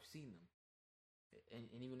 I've seen them,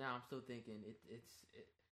 and even now I'm still thinking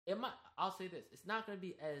it might. I'll say this: it's not going to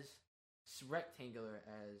be as rectangular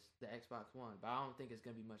as the Xbox One, but I don't think it's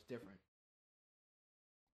going to be much different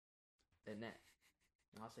than that.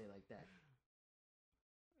 I'll say it like that.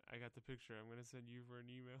 I got the picture. I'm gonna send you for an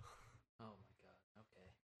email. Oh my god. Okay.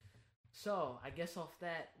 So I guess off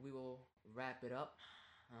that we will wrap it up.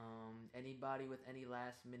 Anybody with any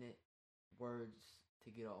last minute words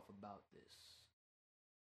to get off about this?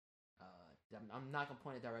 I'm not gonna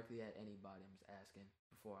point it directly at anybody. I'm just asking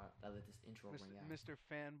before I let this intro ring out. Mr.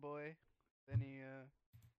 Fanboy. Any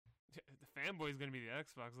The fanboy's gonna be the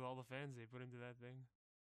Xbox with all the fans they put into that thing.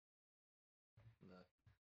 Look,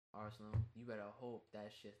 Arsenal, you better hope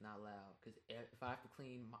that shit's not loud. Because if I have to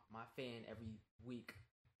clean my fan every week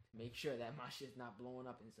to make sure that my shit's not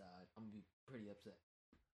blowing up inside, I'm gonna be pretty upset.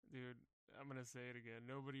 Dude, I'm gonna say it again.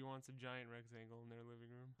 Nobody wants a giant rectangle in their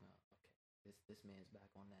living room. Oh, okay, this man's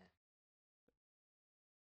back on that.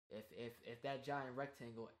 If that giant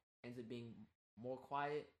rectangle ends up being more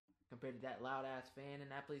quiet compared to that loud ass fan in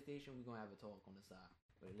that PlayStation, we're gonna have a talk on the side.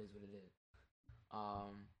 But it is what it is.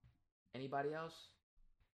 Anybody else?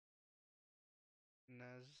 No,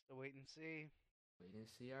 it's just a wait and see. Wait and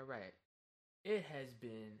see. All right. It has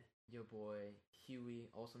been your boy Huey,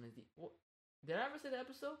 also known as the. Did I ever say the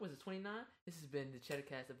episode? Was it 29? This has been the Cheddah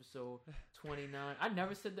Cast episode 29. I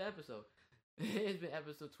never said the episode. It's been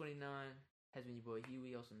episode 29. Has been your boy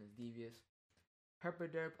Huey, also known as Devious.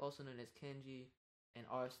 Herperderp, also known as Kenji. And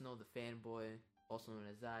Arsenal, the fanboy, also known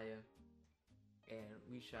as Zaya. And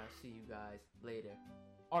we shall see you guys later.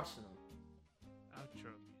 Arsenal.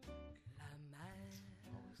 Outro. La mer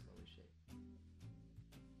Always slow as shit.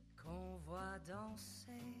 qu'on voit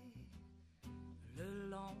danser le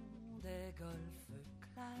long des golfes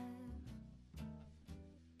clairs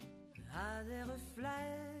a des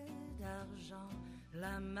reflets d'argent.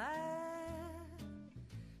 La mer,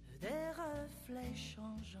 des reflets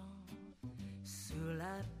changeants sous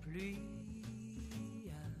la pluie.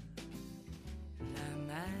 La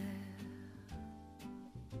mer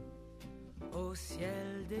au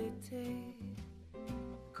ciel d'été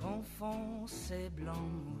confond ses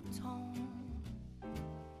blancs moutons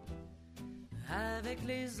avec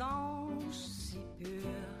les anges si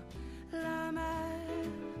purs. La mer,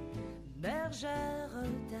 bergère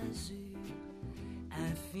d'azur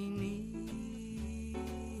infinie.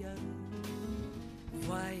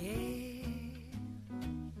 Voyez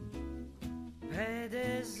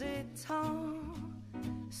des étangs,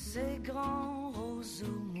 ces grands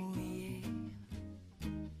roseaux mouillés.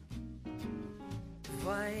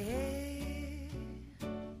 Voyez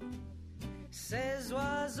ces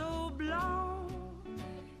oiseaux blancs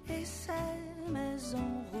et ces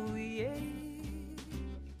maisons rouillées.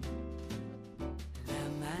 La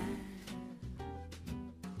mer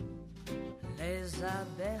les a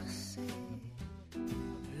bercés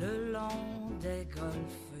le long des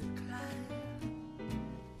golfes clairs,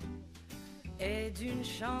 et d'une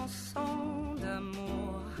chanson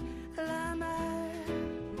d'amour la mer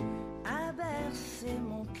a bercé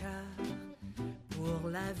mon cœur pour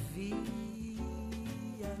la vie.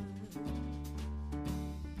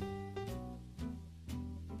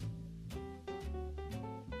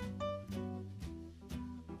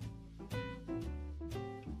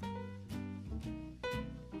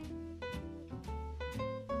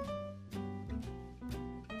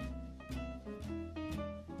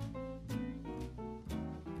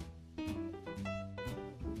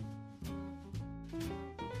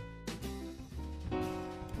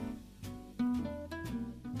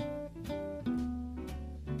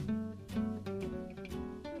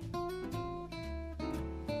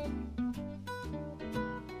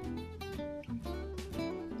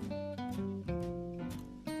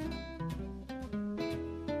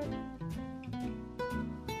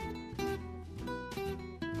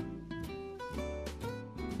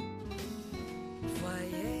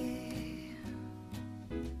 Voyez,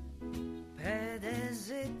 près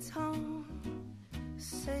des étangs,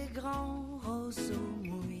 ces grands roseaux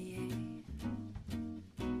mouillés.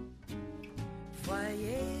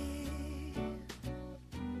 Voyez,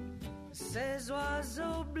 ces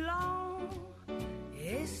oiseaux blancs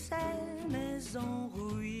et ces maisons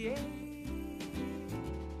rouillées.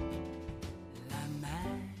 La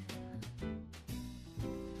mer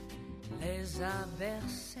les a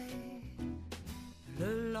bercés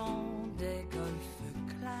le long des golfes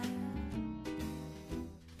clairs,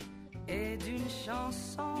 et d'une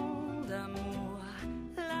chanson d'amour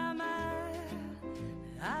la mer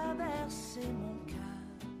a bercé mon